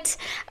important,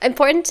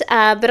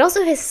 but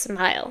also his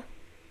smile.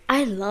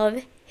 I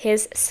love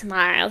his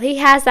smile. He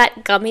has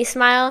that gummy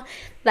smile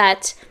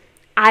that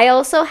I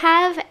also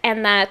have,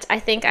 and that I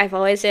think I've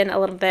always been a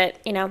little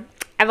bit, you know,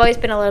 I've always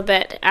been a little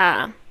bit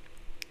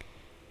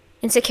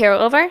insecure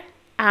over.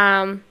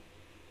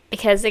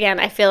 Because again,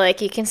 I feel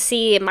like you can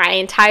see my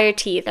entire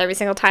teeth every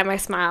single time I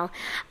smile.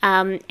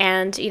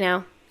 And, you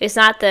know, it's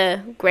not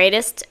the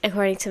greatest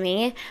according to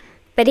me,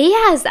 but he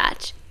has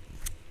that.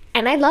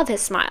 And I love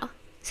his smile.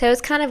 So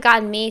it's kind of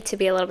gotten me to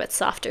be a little bit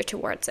softer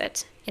towards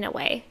it in a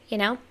way, you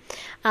know?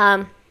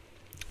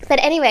 But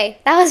anyway,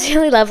 that was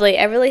really lovely,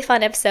 a really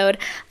fun episode.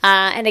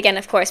 And again,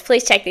 of course,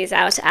 please check these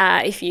out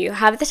if you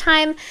have the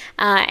time.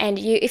 And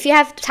if you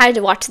have time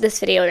to watch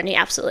this video, then you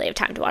absolutely have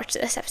time to watch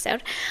this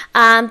episode.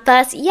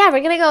 But yeah,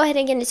 we're going to go ahead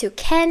and get into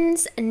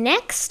Ken's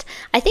next.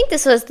 I think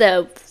this was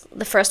the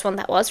first one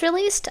that was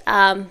released,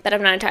 but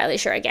I'm not entirely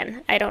sure.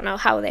 Again, I don't know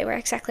how they were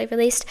exactly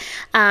released,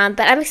 but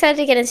I'm excited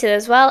to get into it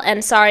as well.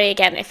 And sorry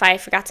again if I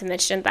forgot to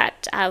mention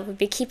that I'll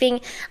be keeping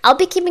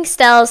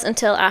Stell's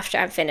until after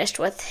I'm finished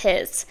with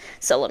his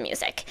solo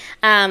music.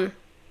 But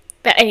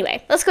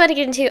anyway, let's go ahead and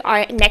get into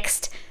our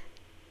next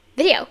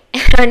video,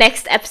 our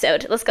next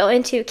episode. Let's go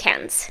into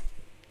Ken's.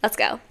 Let's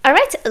go.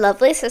 Alright,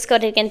 lovely. So let's go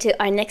ahead and get into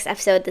our next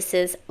episode. This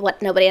is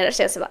What Nobody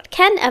Understands About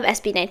Ken of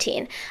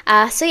SB19.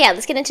 So yeah,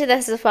 let's get into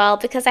this as well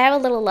because I have a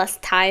little less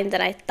time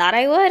than I thought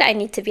I would. I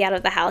need to be out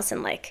of the house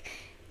in like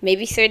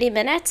maybe 30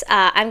 minutes.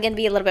 I'm going to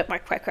be a little bit more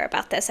quicker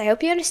about this. I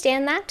hope you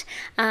understand that.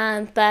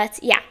 But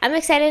yeah, I'm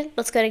excited.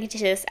 Let's go ahead and get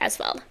into this as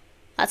well.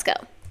 Let's go.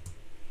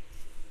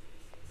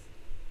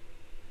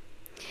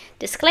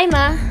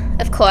 Disclaimer,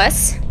 of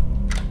course.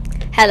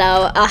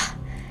 Hello.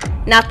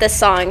 Not this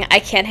song. I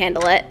can't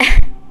handle it.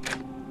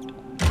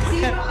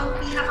 Sino ang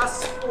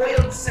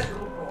pinaka-spoiled sa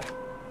grupo?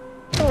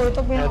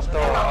 Ito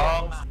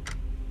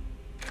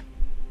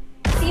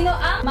Sino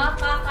ang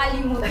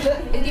makakalimutan?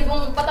 Hindi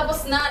mong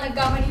patapos na,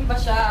 nagkamali pa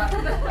siya.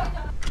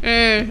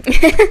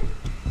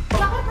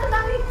 Bakit na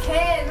lang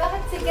Ken?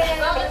 Bakit si Ken?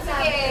 Bakit si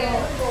Ken?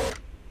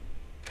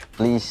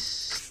 Please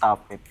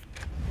stop it.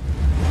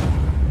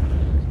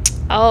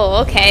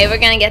 Oh, okay, we're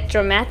gonna get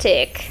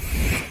dramatic.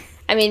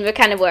 I mean, we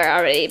kind of were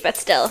already, but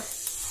still.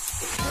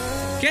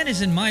 Ken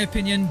is, in my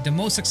opinion, the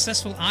most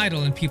successful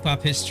idol in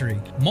P-pop history.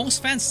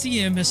 Most fans see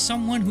him as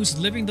someone who's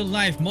living the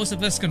life most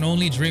of us can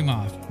only dream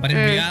of. But in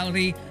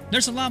reality,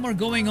 there's a lot more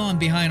going on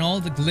behind all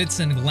the glitz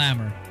and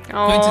glamour.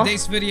 So in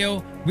today's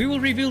video, we will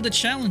reveal the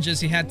challenges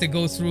he had to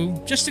go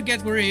through just to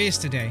get where he is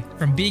today.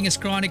 From being a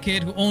scrawny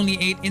kid who only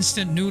ate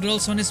instant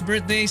noodles on his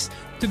birthdays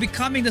to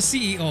becoming the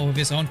CEO of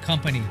his own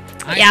company.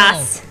 I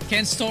know,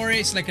 Ken's story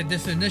is like a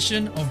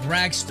definition of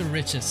rags to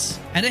riches.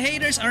 And the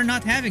haters are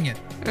not having it.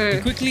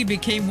 He quickly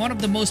became one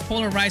of the most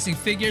polarizing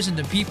figures in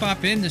the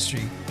P-pop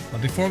industry.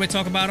 But before we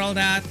talk about all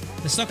that,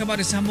 let's talk about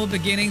his humble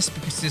beginnings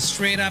because it's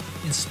straight up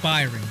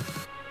inspiring.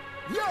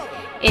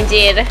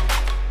 Indeed.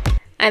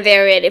 I'm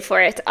very ready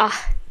for it.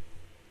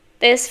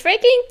 This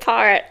freaking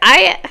part.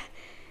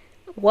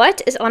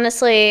 What is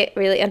honestly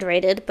really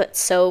underrated, but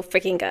so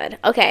freaking good.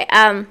 Okay,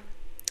 I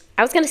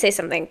was gonna say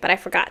something, but I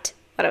forgot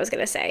what I was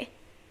gonna say.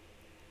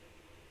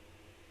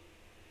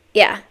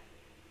 Yeah.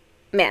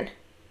 Man.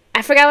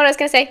 I forgot what I was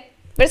gonna say.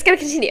 We're just gonna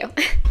continue.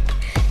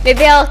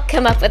 Maybe I'll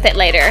come up with it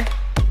later.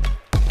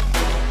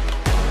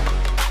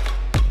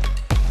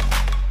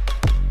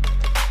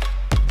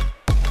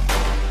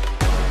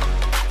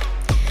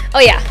 Oh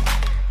yeah.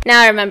 Now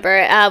I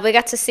remember, we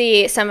got to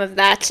see some of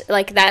that,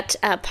 like that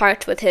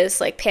part with his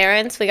like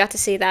parents. We got to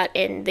see that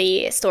in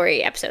the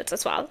story episodes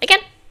as well. Again,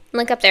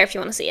 link up there if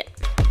you want to see it.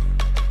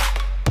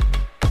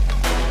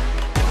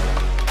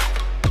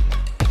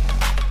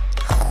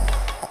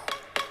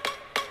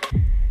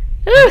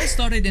 It all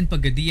started in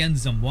Pagadian,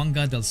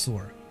 Zamboanga del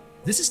Sur.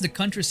 This is the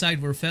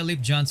countryside where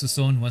Felipe John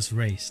Suson was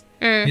raised.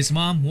 His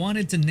mom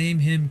wanted to name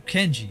him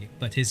Kenji,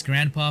 but his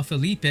grandpa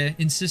Felipe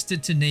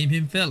insisted to name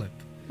him Philip.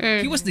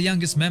 He was the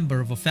youngest member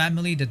of a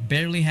family that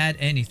barely had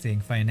anything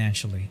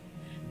financially.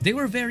 They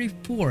were very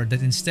poor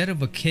that instead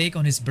of a cake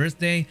on his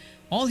birthday,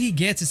 all he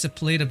gets is a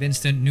plate of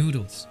instant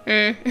noodles.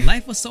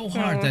 Life was so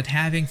hard that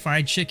having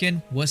fried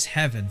chicken was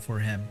heaven for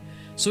him,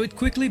 so it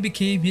quickly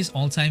became his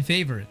all-time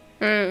favorite.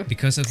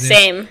 Because of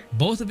this,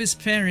 both of his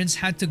parents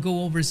had to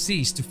go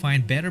overseas to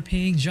find better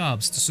paying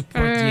jobs to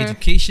support the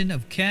education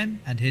of Ken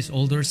and his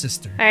older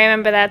sister. I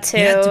remember that too.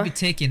 He had to be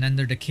taken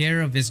under the care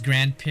of his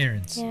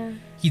grandparents.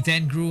 He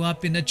then grew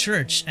up in a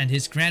church and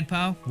his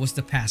grandpa was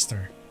the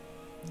pastor.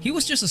 He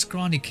was just a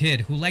scrawny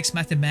kid who likes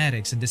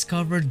mathematics and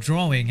discovered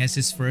drawing as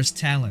his first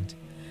talent.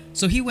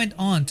 So he went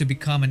on to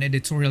become an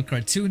editorial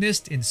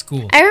cartoonist in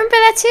school. I remember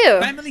that too.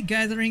 Family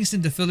gatherings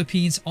in the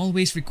Philippines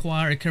always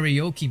require a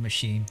karaoke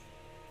machine.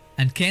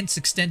 And Kent's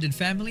extended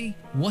family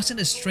wasn't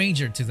a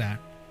stranger to that.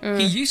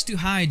 He used to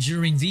hide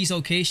during these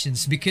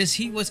occasions because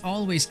he was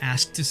always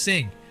asked to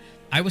sing.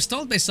 I was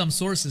told by some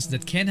sources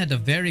that Ken had a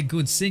very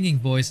good singing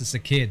voice as a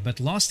kid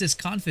but lost his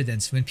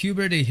confidence when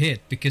puberty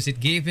hit because it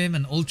gave him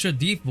an ultra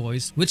deep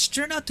voice which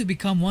turned out to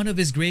become one of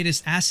his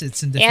greatest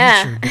assets in the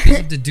future because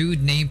of the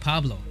dude named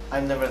Pablo.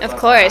 I've never thought of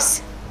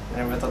course. I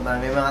never thought na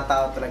may mga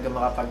tao talaga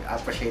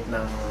makapag-appreciate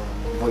ng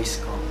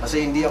voice ko.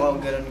 Kasi hindi ako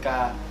ganoon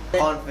ka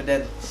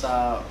confident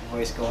sa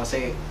voice ko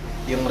kasi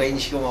yung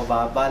range ko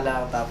mababa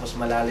lang tapos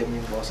malalim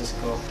yung boses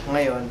ko.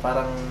 Ngayon,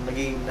 parang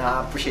naging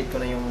na-appreciate ko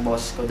na yung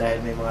boses ko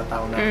dahil may mga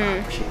tao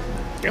na-appreciate na.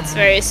 That's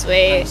very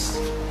sweet.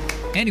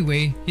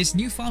 Anyway, his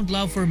newfound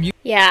love for music.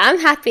 Yeah, I'm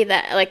happy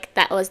that like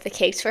that was the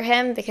case for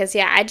him because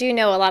I do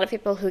know a lot of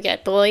people who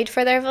get bullied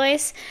for their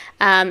voice,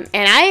 and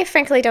I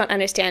frankly don't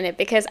understand it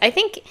because I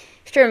think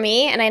for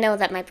me, and I know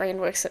that my brain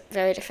works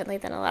very differently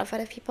than a lot of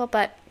other people,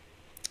 but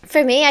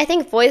for me, I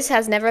think voice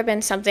has never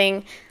been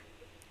something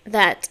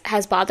that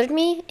has bothered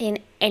me in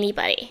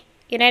anybody.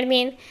 You know what I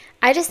mean?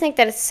 I just think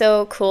that it's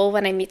so cool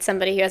when I meet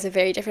somebody who has a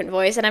very different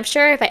voice, and I'm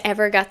sure if I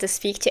ever got to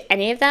speak to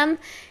any of them,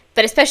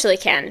 but especially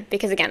Ken,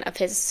 because again of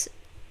his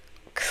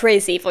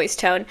crazy voice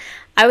tone,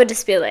 I would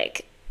just be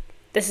like,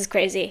 this is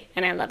crazy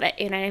and I love it.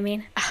 You know what I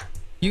mean?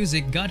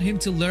 Music got him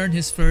to learn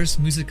his first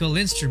musical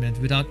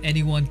instrument without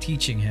anyone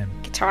teaching him.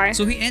 Guitar.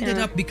 So he ended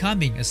up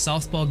becoming a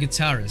southpaw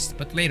guitarist,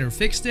 but later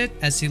fixed it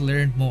as he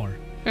learned more.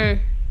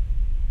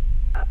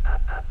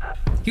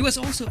 He was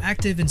also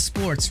active in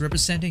sports,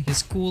 representing his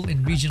school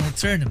in regional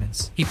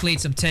tournaments. He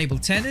played some table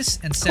tennis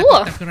and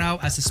sepak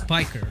takraw as a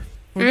spiker.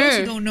 For those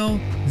who don't know,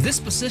 this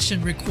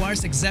position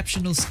requires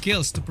exceptional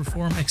skills to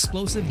perform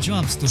explosive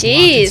jumps to block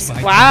and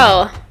spike.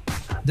 Wow.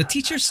 The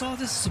teacher saw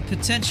this as a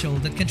potential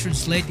that can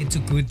translate into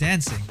good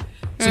dancing.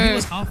 So he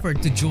was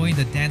offered to join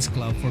the dance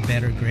club for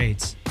better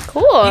grades.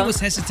 Cool. He was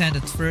hesitant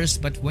at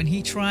first, but when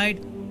he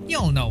tried, you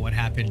all know what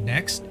happened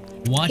next.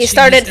 He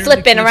started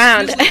flipping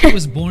around. Like he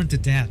was born to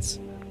dance.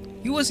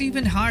 He was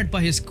even hired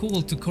by his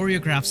school to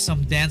choreograph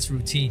some dance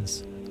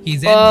routines. He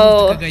then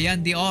moved to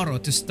Cagayan de Oro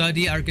to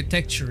study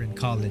architecture in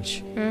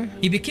college.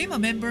 He became a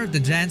member of the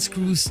dance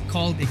crews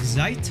called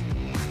Excite,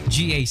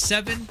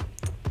 GA7,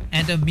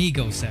 and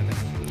Amigo 7.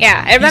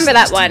 Yeah, I remember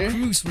that one. These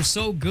crews were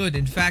so good.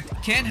 In fact,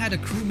 Ken had a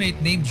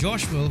crewmate named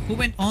Joshua who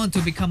went on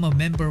to become a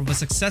member of a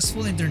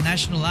successful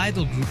international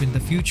idol group in the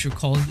future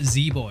called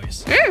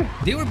Z-Boys.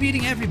 They were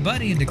beating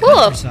everybody in the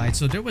countryside,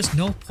 so there was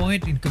no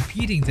point in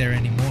competing there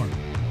anymore.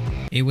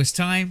 It was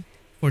time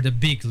for the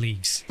big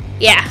leagues.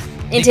 Yeah,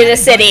 into the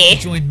city.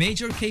 To join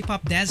major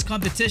K-pop dance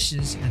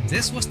competitions, and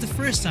this was the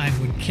first time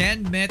when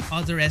Ken met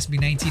other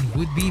SB19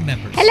 would-be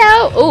members.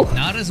 Hello! Ooh.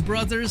 Not as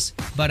brothers,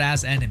 but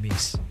as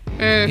enemies.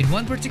 In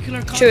one particular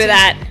contest, True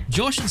that.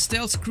 Josh and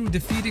Stel's crew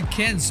defeated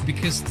Ken's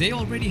because they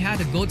already had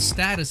a GOAT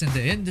status in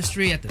the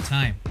industry at the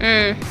time.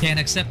 Ken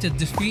accepted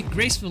defeat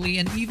gracefully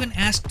and even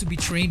asked to be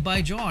trained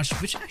by Josh,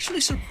 which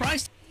actually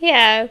surprised him.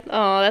 Yeah,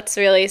 oh, that's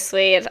really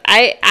sweet.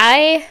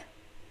 I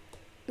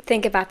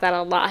think about that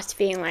a lot,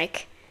 being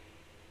like,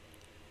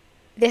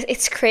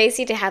 it's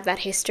crazy to have that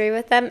history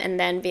with them and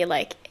then be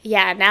like,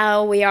 yeah,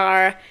 now we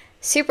are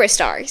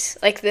superstars,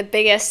 like the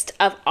biggest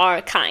of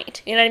our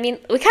kind. You know what I mean?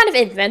 We kind of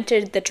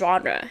invented the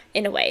genre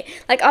in a way.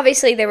 Like,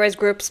 obviously there was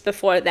groups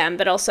before them,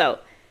 but also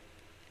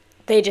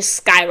they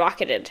just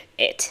skyrocketed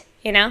it,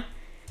 you know?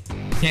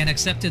 Ken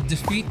accepted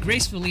defeat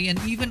gracefully and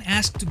even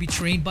asked to be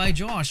trained by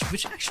Josh,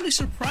 which actually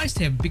surprised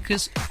him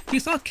because he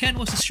thought Ken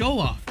was a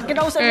show-off.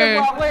 Kinausap niya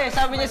po ako eh.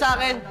 Sabi niya sa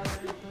akin,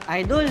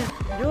 Idol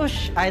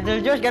Josh,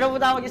 gano'n po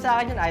tawag niya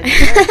sa akin yun, Idol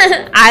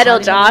Josh. Idol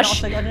Josh.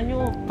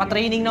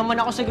 Pa-training naman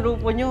ako sa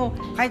grupo nyo.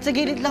 Kahit sa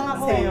gilid lang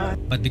ako.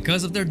 But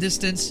because of their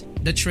distance,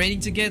 the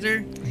training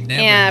together never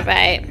Yeah, happened.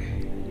 right.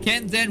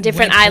 Ken then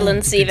Different went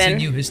islands home to even.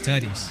 continue his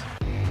studies.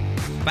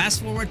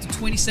 Fast forward to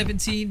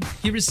 2017,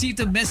 he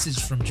received a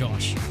message from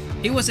Josh.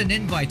 It was an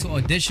invite to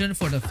audition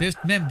for the 5th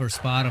member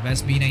spot of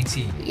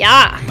SB19.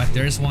 Yeah. But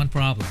there's one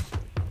problem.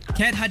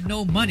 Ken had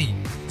no money,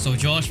 so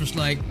Josh was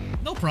like,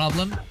 no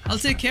problem, I'll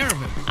take care of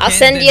it. I'll Ken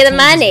send then you the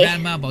told his money.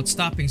 grandma about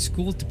stopping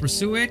school to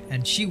pursue it,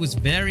 and she was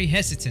very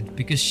hesitant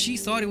because she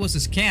thought it was a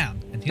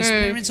scam, and his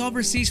parents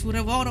overseas would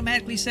have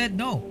automatically said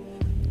no.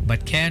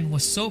 But Ken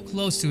was so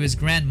close to his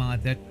grandma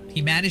that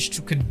he managed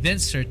to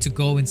convince her to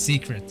go in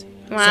secret.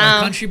 So Wow.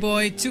 our country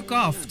boy took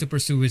off to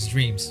pursue his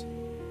dreams.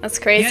 That's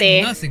He crazy.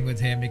 had nothing with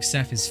him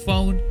except his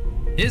phone,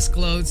 his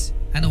clothes,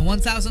 and a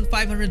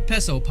 1,500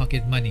 peso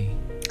pocket money.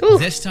 Ooh.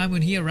 This time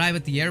when he arrived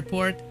at the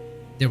airport,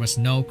 there was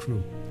no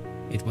crew.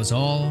 It was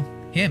all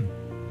him.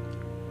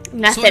 So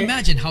Nothing.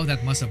 imagine how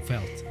that must have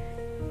felt.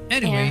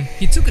 Anyway,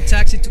 he took a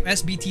taxi to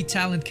SBT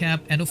Talent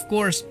Camp, and of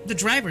course, the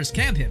drivers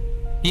camped him.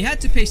 He had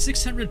to pay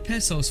 600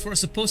 pesos for a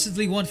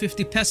supposedly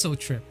 150 peso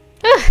trip.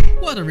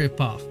 What a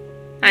ripoff.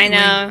 I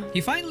know.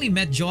 He finally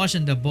met Josh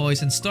and the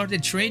boys and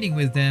started training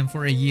with them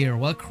for a year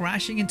while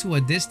crashing into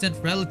a distant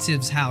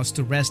relative's house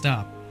to rest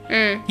up.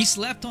 He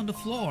slept on the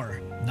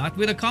floor, not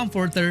with a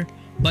comforter,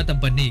 but a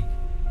banig.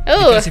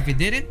 Ooh. Because if he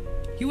didn't,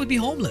 he would be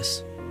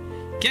homeless.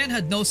 Ken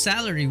had no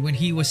salary when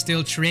he was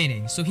still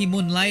training, so he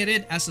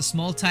moonlighted as a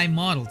small-time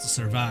model to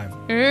survive,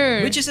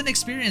 which is an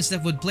experience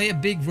that would play a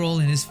big role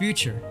in his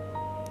future.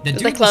 The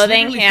dude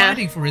clothing, was literally yeah.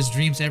 fighting for his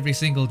dreams every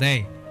single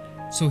day.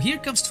 So here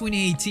comes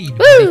 2018,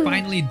 when they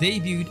finally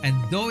debuted, and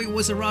though it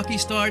was a rocky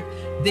start,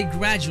 they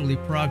gradually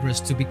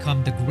progressed to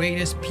become the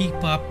greatest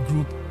P-pop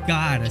group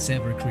God has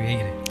ever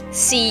created.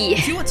 See,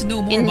 if you want to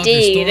know more about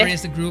their story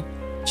as a group,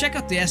 check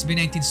out the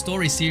SB19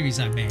 story series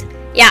I made.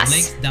 Yes.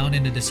 Linked down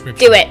in the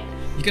description. Do it.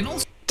 You can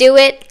also Do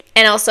it,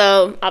 and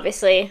also,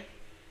 obviously,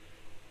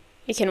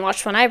 you can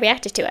watch when I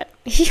reacted to it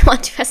if you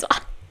want to as well.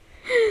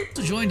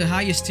 to join the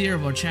highest tier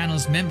of our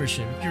channel's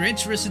membership if you're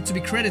interested to be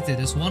credited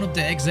as one of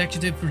the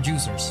executive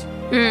producers.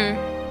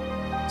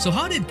 So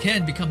how did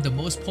Ken become the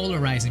most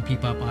polarizing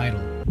P-pop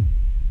idol?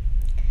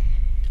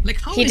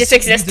 Like, how He is just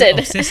he either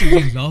existed.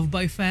 obsessively loved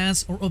by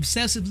fans or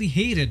obsessively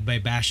hated by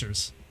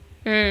bashers?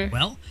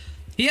 Well,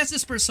 he has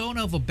this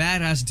persona of a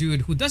badass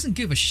dude who doesn't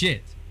give a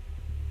shit.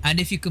 And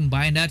if you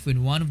combine that with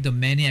one of the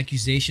many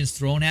accusations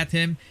thrown at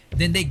him,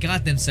 then they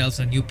got themselves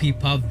a new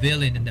P-pop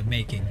villain in the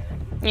making.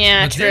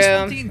 Yeah, But there's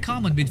one true. thing in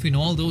common between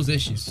all those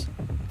issues.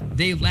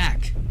 They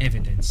lack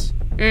evidence.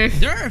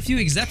 There are a few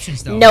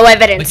exceptions though. No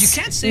evidence. But you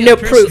can't say No a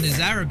person proof. is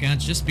arrogant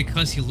just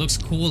because he looks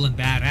cool and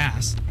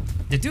badass.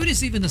 The dude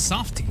is even a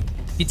softie.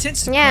 He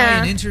tends to Yeah.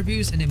 cry in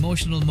interviews and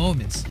emotional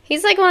moments.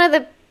 He's like one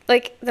of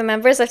the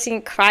members I've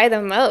seen cry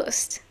the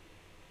most.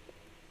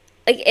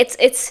 Like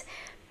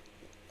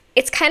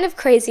it's kind of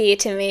crazy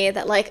to me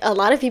that like a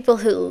lot of people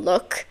who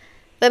look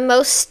the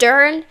most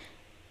stern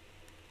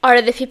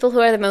are the people who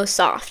are the most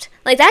soft.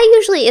 Like that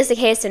usually is the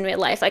case in real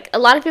life. Like a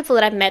lot of people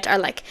that I've met are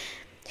like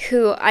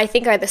who I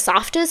think are the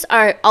softest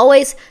are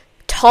always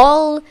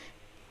tall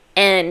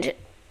and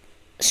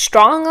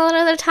strong a lot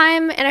of the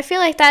time, and I feel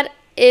like that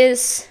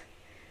is,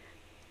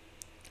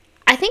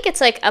 I think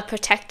it's like a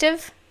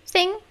protective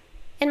thing,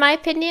 in my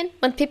opinion.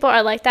 When people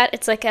are like that,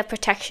 it's like a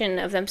protection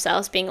of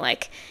themselves, being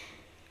like,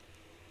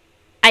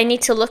 I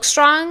need to look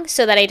strong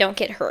so that I don't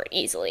get hurt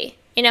easily.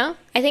 You know?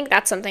 I think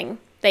that's something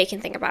that you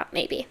can think about,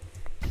 maybe.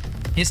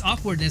 His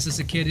awkwardness as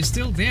a kid is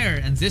still there,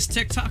 and this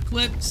TikTok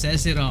clip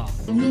says it all.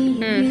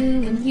 Me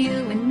and you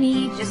and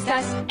me, just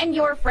Gus and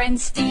your friend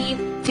Steve.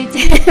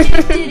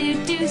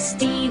 Do-do-do-do-do-do,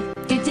 Steve.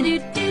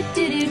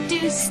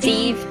 Do-do-do-do-do-do,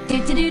 Steve.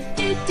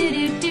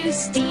 Do-do-do-do-do-do,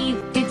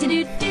 Steve.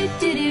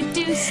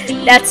 Do-do-do-do-do-do,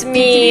 Steve. That's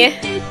me.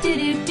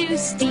 Do-do-do-do-do,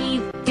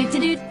 Steve.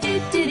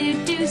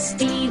 Do-do-do-do-do-do,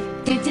 Steve.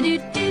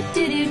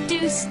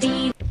 Do-do-do-do-do-do,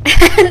 Steve.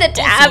 The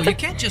tab. Also, you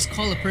can't just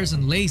call a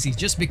person lazy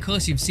just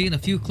because you've seen a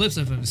few clips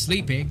of him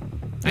sleeping.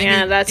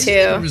 Yeah, that isn't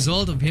it too. a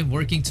result of him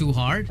working too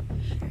hard?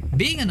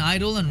 Being an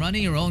idol and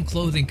running your own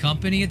clothing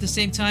company at the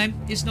same time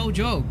is no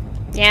joke.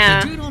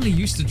 Yeah. The dude only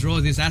used to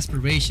draw this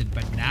aspiration,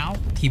 but now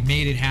he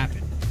made it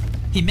happen.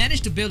 He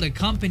managed to build a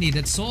company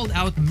that sold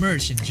out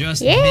merch in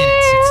just minutes.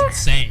 It's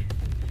insane.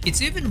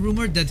 It's even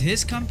rumored that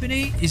his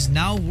company is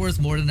now worth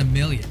more than $1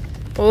 million.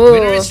 Ooh.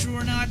 Whether it's true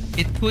or not,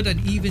 it put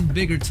an even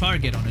bigger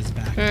target on his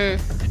back.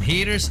 And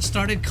haters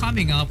started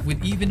coming up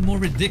with even more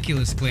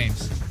ridiculous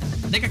claims.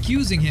 Like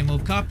accusing him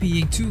of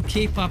copying 2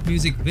 K-pop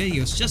music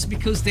videos just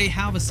because they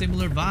have a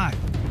similar vibe.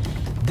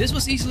 This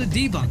was easily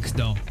debunked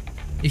though.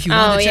 If you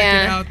want to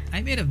check it out,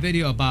 I made a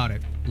video about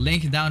it.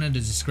 Link down in the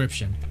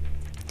description.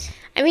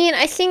 I mean,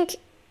 I think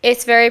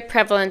it's very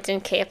prevalent in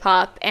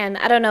K-pop, and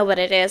I don't know what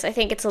it is. I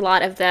think it's a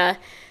lot of the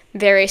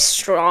very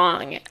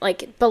strong,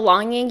 like,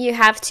 belonging you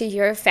have to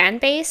your fan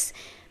base.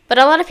 But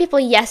a lot of people,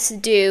 yes,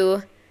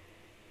 do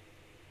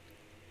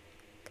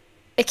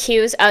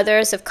accuse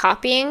others of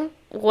copying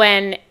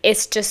when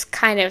it's just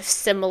kind of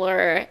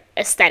similar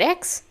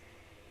aesthetics.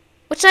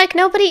 Which, like,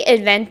 nobody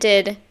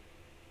invented...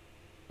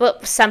 Well,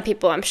 some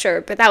people, I'm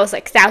sure, but that was,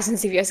 like,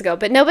 thousands of years ago.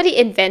 But nobody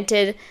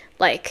invented,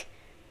 like,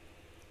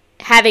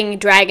 having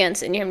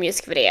dragons in your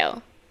music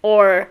video.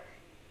 Or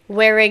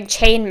wearing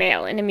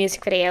chainmail in a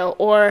music video.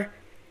 Or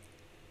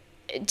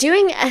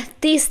doing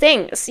these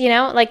things, you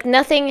know? Like,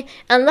 nothing...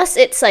 Unless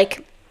it's,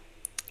 like...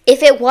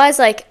 If it was,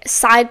 like,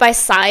 side by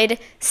side,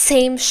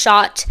 same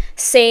shot,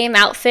 same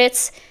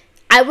outfits...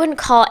 I wouldn't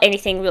call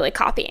anything really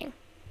copying,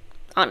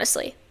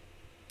 honestly.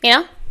 You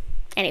know?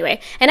 Anyway,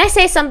 and I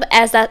say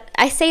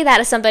that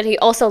as somebody who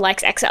also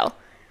likes EXO.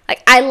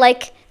 Like, I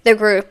like the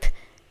group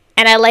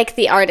and I like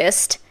the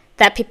artist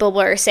that people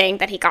were saying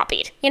that he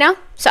copied, you know?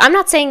 So I'm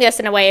not saying this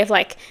in a way of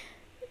like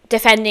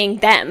defending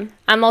them.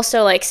 I'm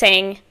also like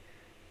saying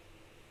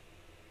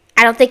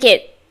I don't think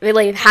it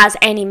really has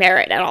any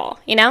merit at all,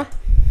 you know?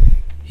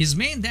 His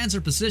main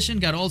dancer position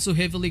got also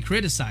heavily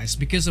criticized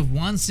because of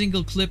one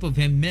single clip of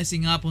him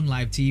messing up on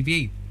live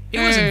TV. It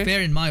wasn't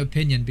fair in my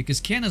opinion because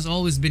Ken has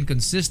always been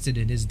consistent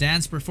in his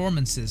dance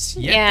performances,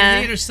 yet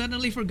the haters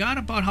suddenly forgot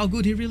about how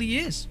good he really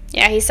is.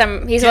 Yeah, he's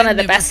one of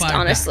the best,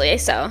 honestly,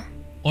 so.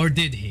 Or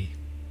did he?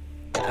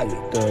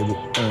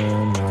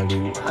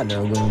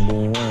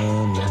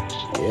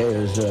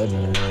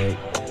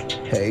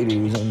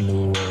 Hades on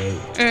the way.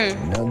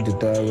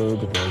 Nagtatago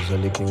kapag sa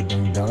likod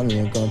ng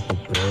dami ang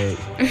kampapre.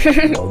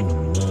 Huwag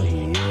naman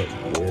hiyat,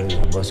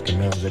 labas ka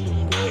na sa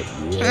lunggot.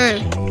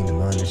 Hindi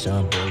naman na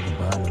sample kung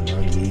paano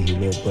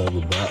maghihilip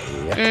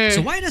pagbabae.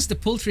 So why does the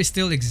poultry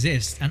still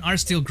exist and are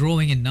still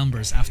growing in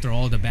numbers after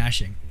all the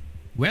bashing?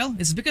 Well,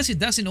 it's because he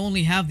doesn't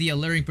only have the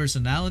alluring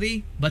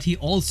personality, but he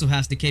also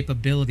has the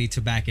capability to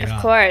back it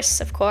up. Of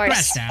course, of course.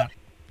 Pressed out.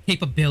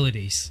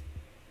 Capabilities.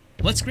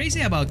 What's crazy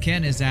about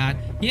Ken is that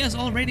he has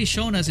already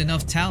shown us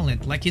enough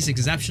talent, like his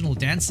exceptional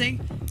dancing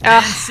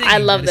and singing,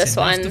 I love that is this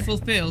enough one. to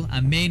fulfill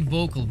a main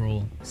vocal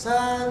role.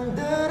 Saan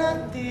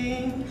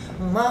darating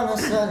mga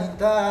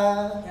salita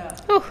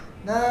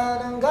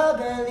na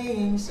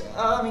nanggagaling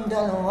sa aming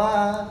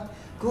dalawa?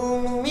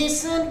 Kung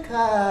lumisan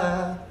ka,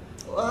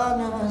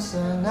 huwag naman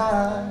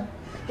sana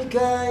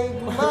ika'y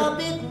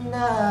bumapit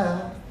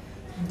na,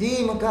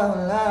 di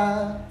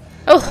magkawala.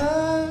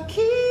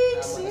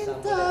 Aking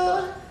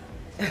sinta.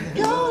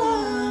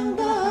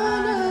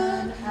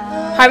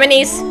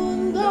 Harmonies.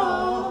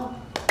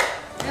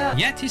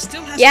 Yet he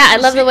still has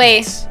I love the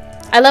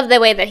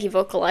way that he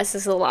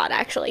vocalizes a lot,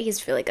 actually.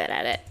 He's really good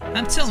at it.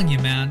 I'm telling you,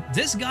 man,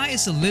 this guy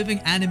is a living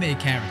anime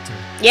character.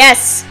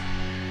 Yes.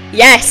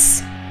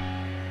 Yes.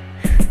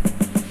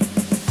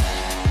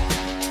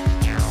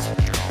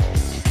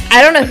 I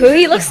don't know who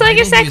he looks like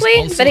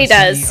exactly, but he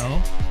does.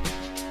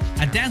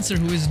 A dancer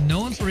who is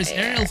known for his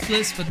aerial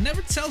flips but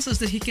never tells us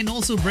that he can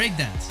also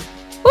breakdance.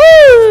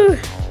 Woo!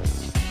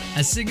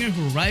 A singer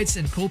who writes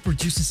and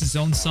co-produces his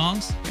own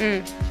songs.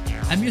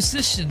 A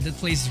musician that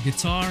plays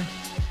guitar,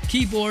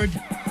 keyboard,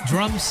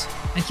 drums,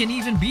 and can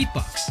even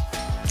beatbox.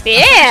 Yeah!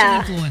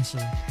 A fashion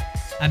influencer.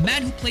 A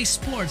man who plays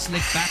sports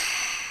like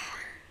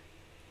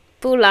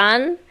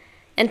Bulan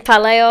and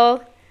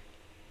Palayo.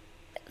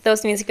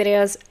 Those music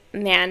videos,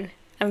 man,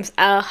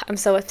 I'm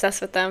so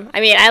obsessed with them. I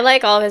mean, I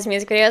like all of his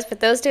music videos, but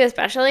those two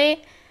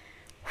especially.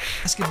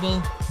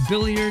 Basketball,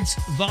 billiards,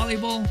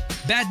 volleyball,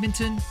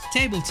 badminton,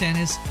 table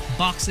tennis,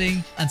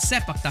 boxing, and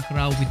sepak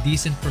takraw with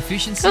decent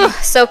proficiency. Oh,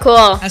 so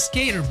cool. A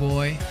skater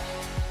boy,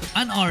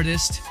 an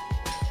artist,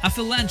 a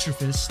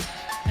philanthropist,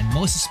 and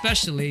most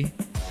especially,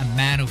 a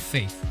man of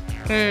faith.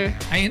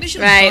 I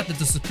initially thought that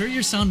the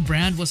Superior Sound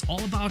brand was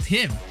all about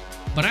him,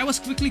 but I was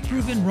quickly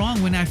proven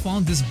wrong when I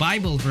found this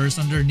Bible verse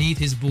underneath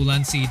his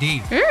Bulan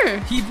CD.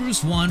 Hebrews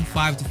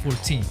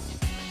 1:5-14.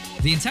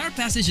 The entire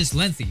passage is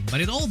lengthy,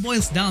 but it all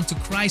boils down to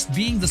Christ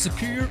being the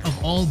superior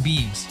of all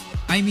beings.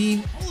 I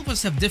mean, all of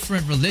us have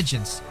different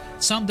religions.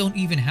 Some don't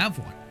even have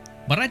one.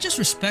 But I just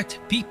respect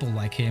people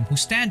like him who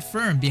stand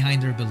firm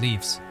behind their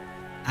beliefs.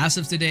 As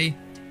of today,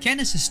 Ken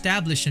has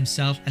established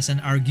himself as an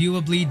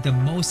arguably the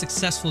most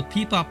successful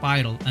P-pop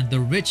idol and the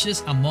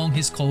richest among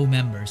his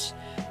co-members.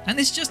 And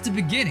it's just the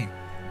beginning.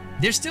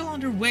 They're still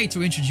on their way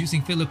to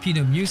introducing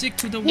Filipino music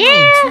to the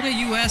world through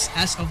the US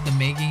as of the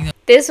making of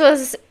This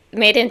was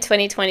made in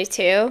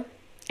 2022,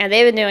 and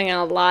they've been doing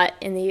a lot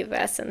in the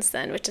US since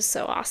then, which is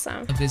so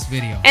awesome. this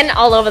video. And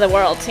all over the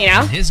world, you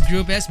know? And his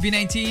group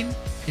SB19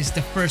 is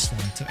the first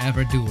one to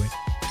ever do it.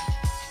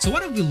 So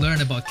what have we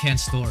learned about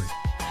Ken's story?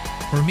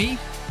 For me,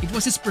 it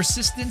was his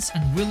persistence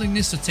and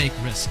willingness to take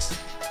risks.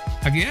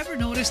 Have you ever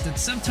noticed that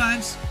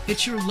sometimes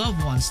it's your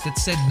loved ones that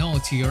said no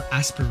to your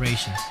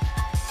aspirations?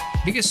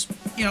 Because,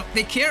 you know,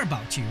 they care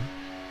about you.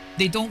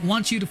 They don't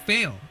want you to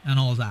fail and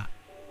all that.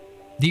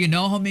 Do you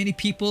know how many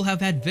people have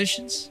had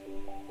visions,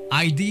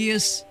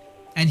 ideas,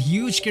 and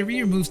huge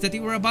career moves that they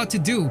were about to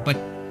do, but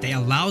they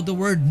allowed the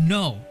word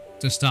no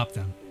to stop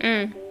them?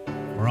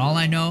 For all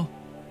I know,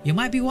 you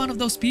might be one of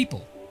those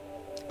people.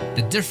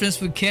 The difference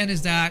with Ken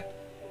is that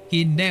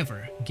he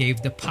never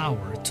gave the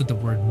power to the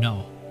word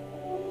no.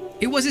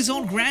 It was his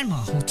own grandma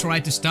who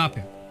tried to stop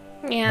him,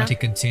 but he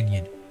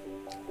continued.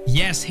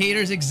 Yes,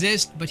 haters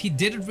exist, but he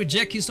didn't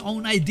reject his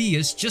own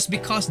ideas just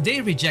because they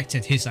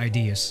rejected his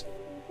ideas.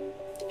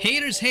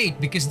 Haters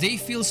hate because they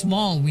feel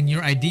small when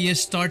your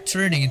ideas start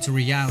turning into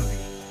reality.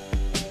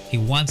 He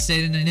once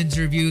said in an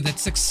interview that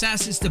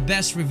success is the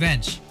best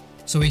revenge,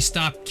 so he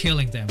stopped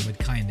killing them with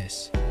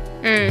kindness.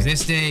 To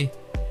this day,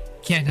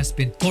 Ken has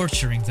been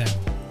torturing them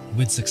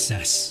with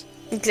success.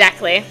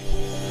 Exactly.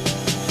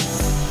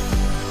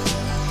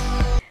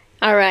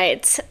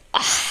 Alright.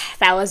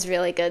 That was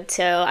really good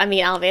too. I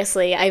mean,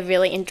 obviously, I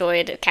really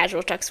enjoyed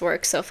Casual Chuck's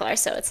work so far,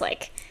 so it's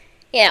like,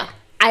 you know,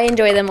 I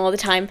enjoy them all the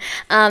time.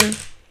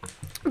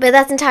 But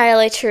that's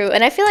entirely true.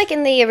 And I feel like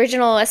in the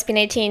original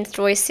SB19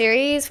 Joy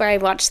series, where I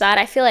watched that,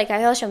 I feel like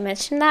I also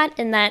mentioned that,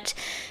 in that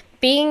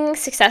being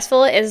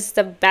successful is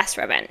the best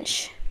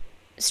revenge.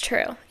 It's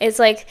true. It's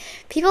like,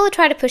 people who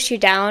try to push you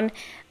down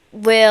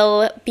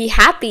will be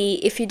happy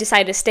if you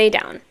decide to stay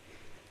down.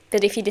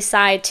 But if you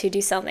decide to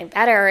do something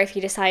better, or if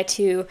you decide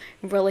to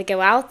really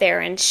go out there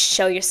and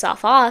show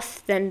yourself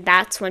off, then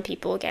that's when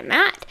people get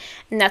mad.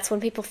 And that's when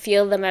people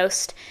feel the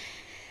most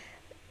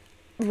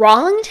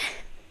wronged,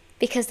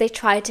 because they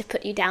tried to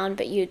put you down,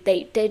 but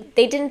they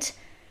didn't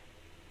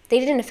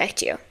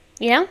affect you,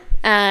 you know?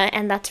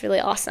 And that's really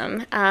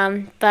awesome.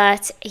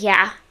 But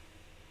yeah,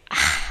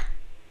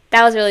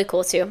 that was really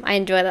cool too. I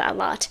enjoyed that a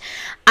lot.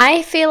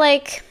 I feel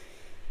like,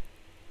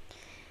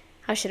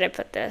 how should I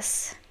put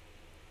this?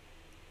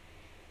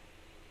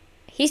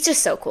 He's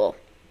just so cool.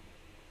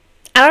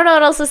 I don't know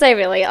what else to say,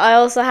 really. I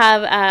also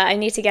have, I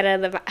need to get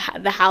out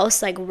of the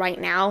house, like,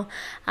 right now.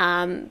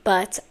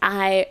 But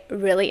I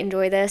really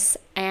enjoy this,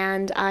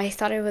 and I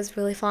thought it was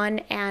really fun,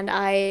 and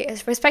I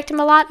respect him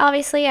a lot,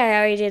 obviously. I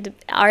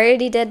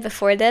already did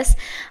before this.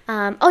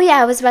 Oh, yeah,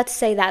 I was about to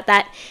say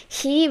that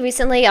he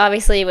recently,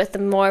 obviously, with the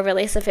more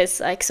release of his,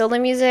 like, solo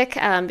music,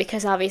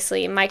 because,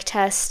 obviously, Mic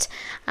Test,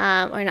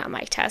 or not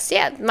Mic Test,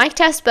 yeah, Mic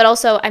Test, but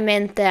also, I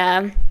meant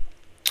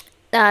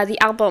the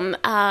album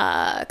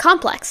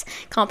Complex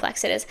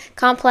it is,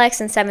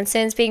 Complex and Seven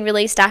Sins being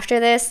released after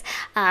this.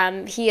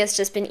 He has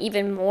just been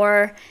even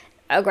more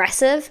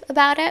aggressive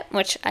about it,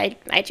 which I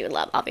do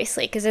love,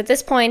 obviously, because at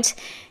this point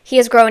he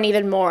has grown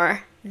even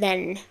more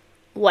than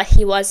what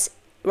he was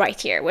right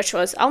here, which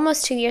was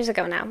almost 2 years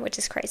ago now, which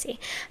is crazy.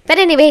 But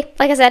anyway,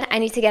 like I said, I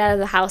need to get out of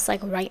the house,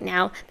 like, right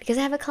now, because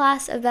I have a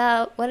class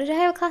about, what did I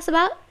have a class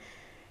about?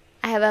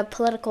 I have a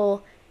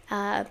political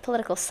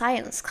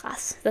science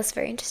class. That's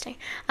very interesting.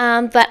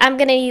 But I'm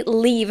gonna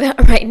leave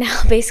right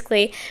now,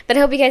 basically. But I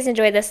hope you guys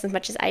enjoyed this as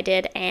much as I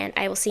did, and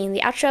I will see you in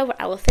the outro where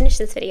I will finish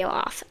this video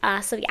off.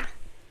 So yeah.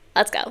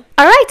 Let's go.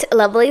 Alright,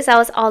 lovelies, that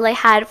was all I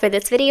had for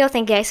this video.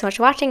 Thank you guys so much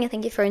for watching, and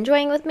thank you for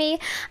enjoying with me.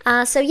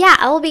 So yeah,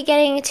 I will be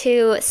getting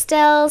to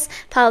Stel's,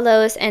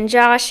 Paolo's, and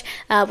Josh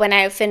when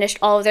I have finished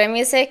all of their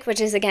music,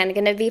 which is, again,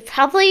 going to be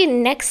probably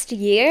next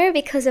year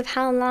because of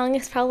how long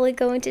it's probably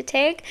going to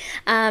take.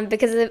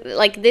 Because,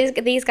 like,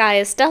 these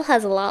guys, Stel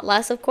has a lot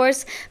less, of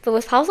course, but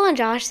with Paolo and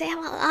Josh, they have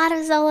a lot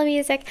of solo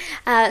music.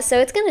 So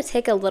it's going to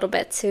take a little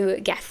bit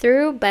to get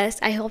through, but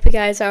I hope you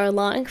guys are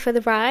along for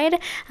the ride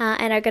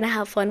and are going to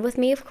have fun with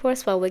me, of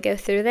course, while we go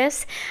through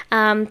this.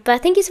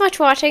 But thank you so much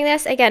for watching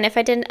this. Again, if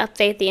I didn't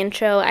update the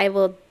intro, I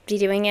will be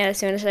doing it as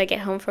soon as I get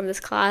home from this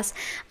class,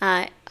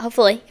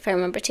 hopefully, if I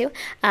remember to.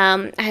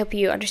 I hope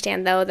you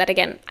understand, though, that,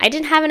 again, I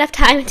didn't have enough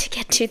time to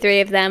get to 3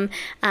 of them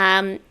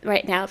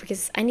right now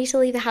because I need to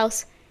leave the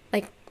house,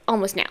 like,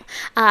 almost now.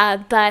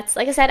 But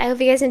like I said, I hope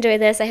you guys enjoyed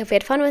this. I hope you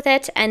had fun with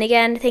it. And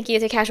again, thank you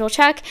to Casual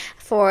Chuck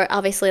for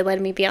obviously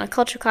letting me be on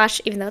Culture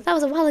Clash, even though that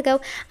was a while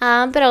ago,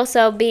 but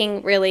also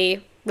being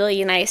really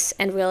nice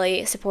and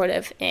really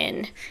supportive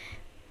in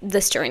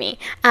this journey.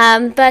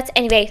 But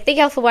anyway, thank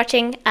you all for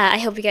watching. I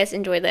hope you guys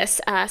enjoyed this.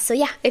 So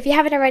yeah, if you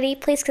haven't already,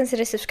 please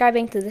consider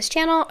subscribing to this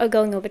channel or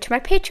going over to my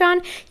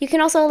Patreon. You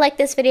can also like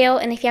this video,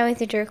 and if you have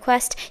anything to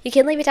request, you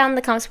can leave it down in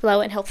the comments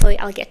below, and hopefully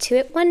I'll get to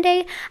it one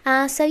day.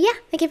 So yeah,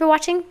 thank you for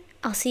watching.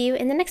 I'll see you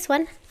in the next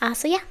one.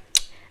 So yeah,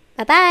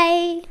 bye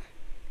bye.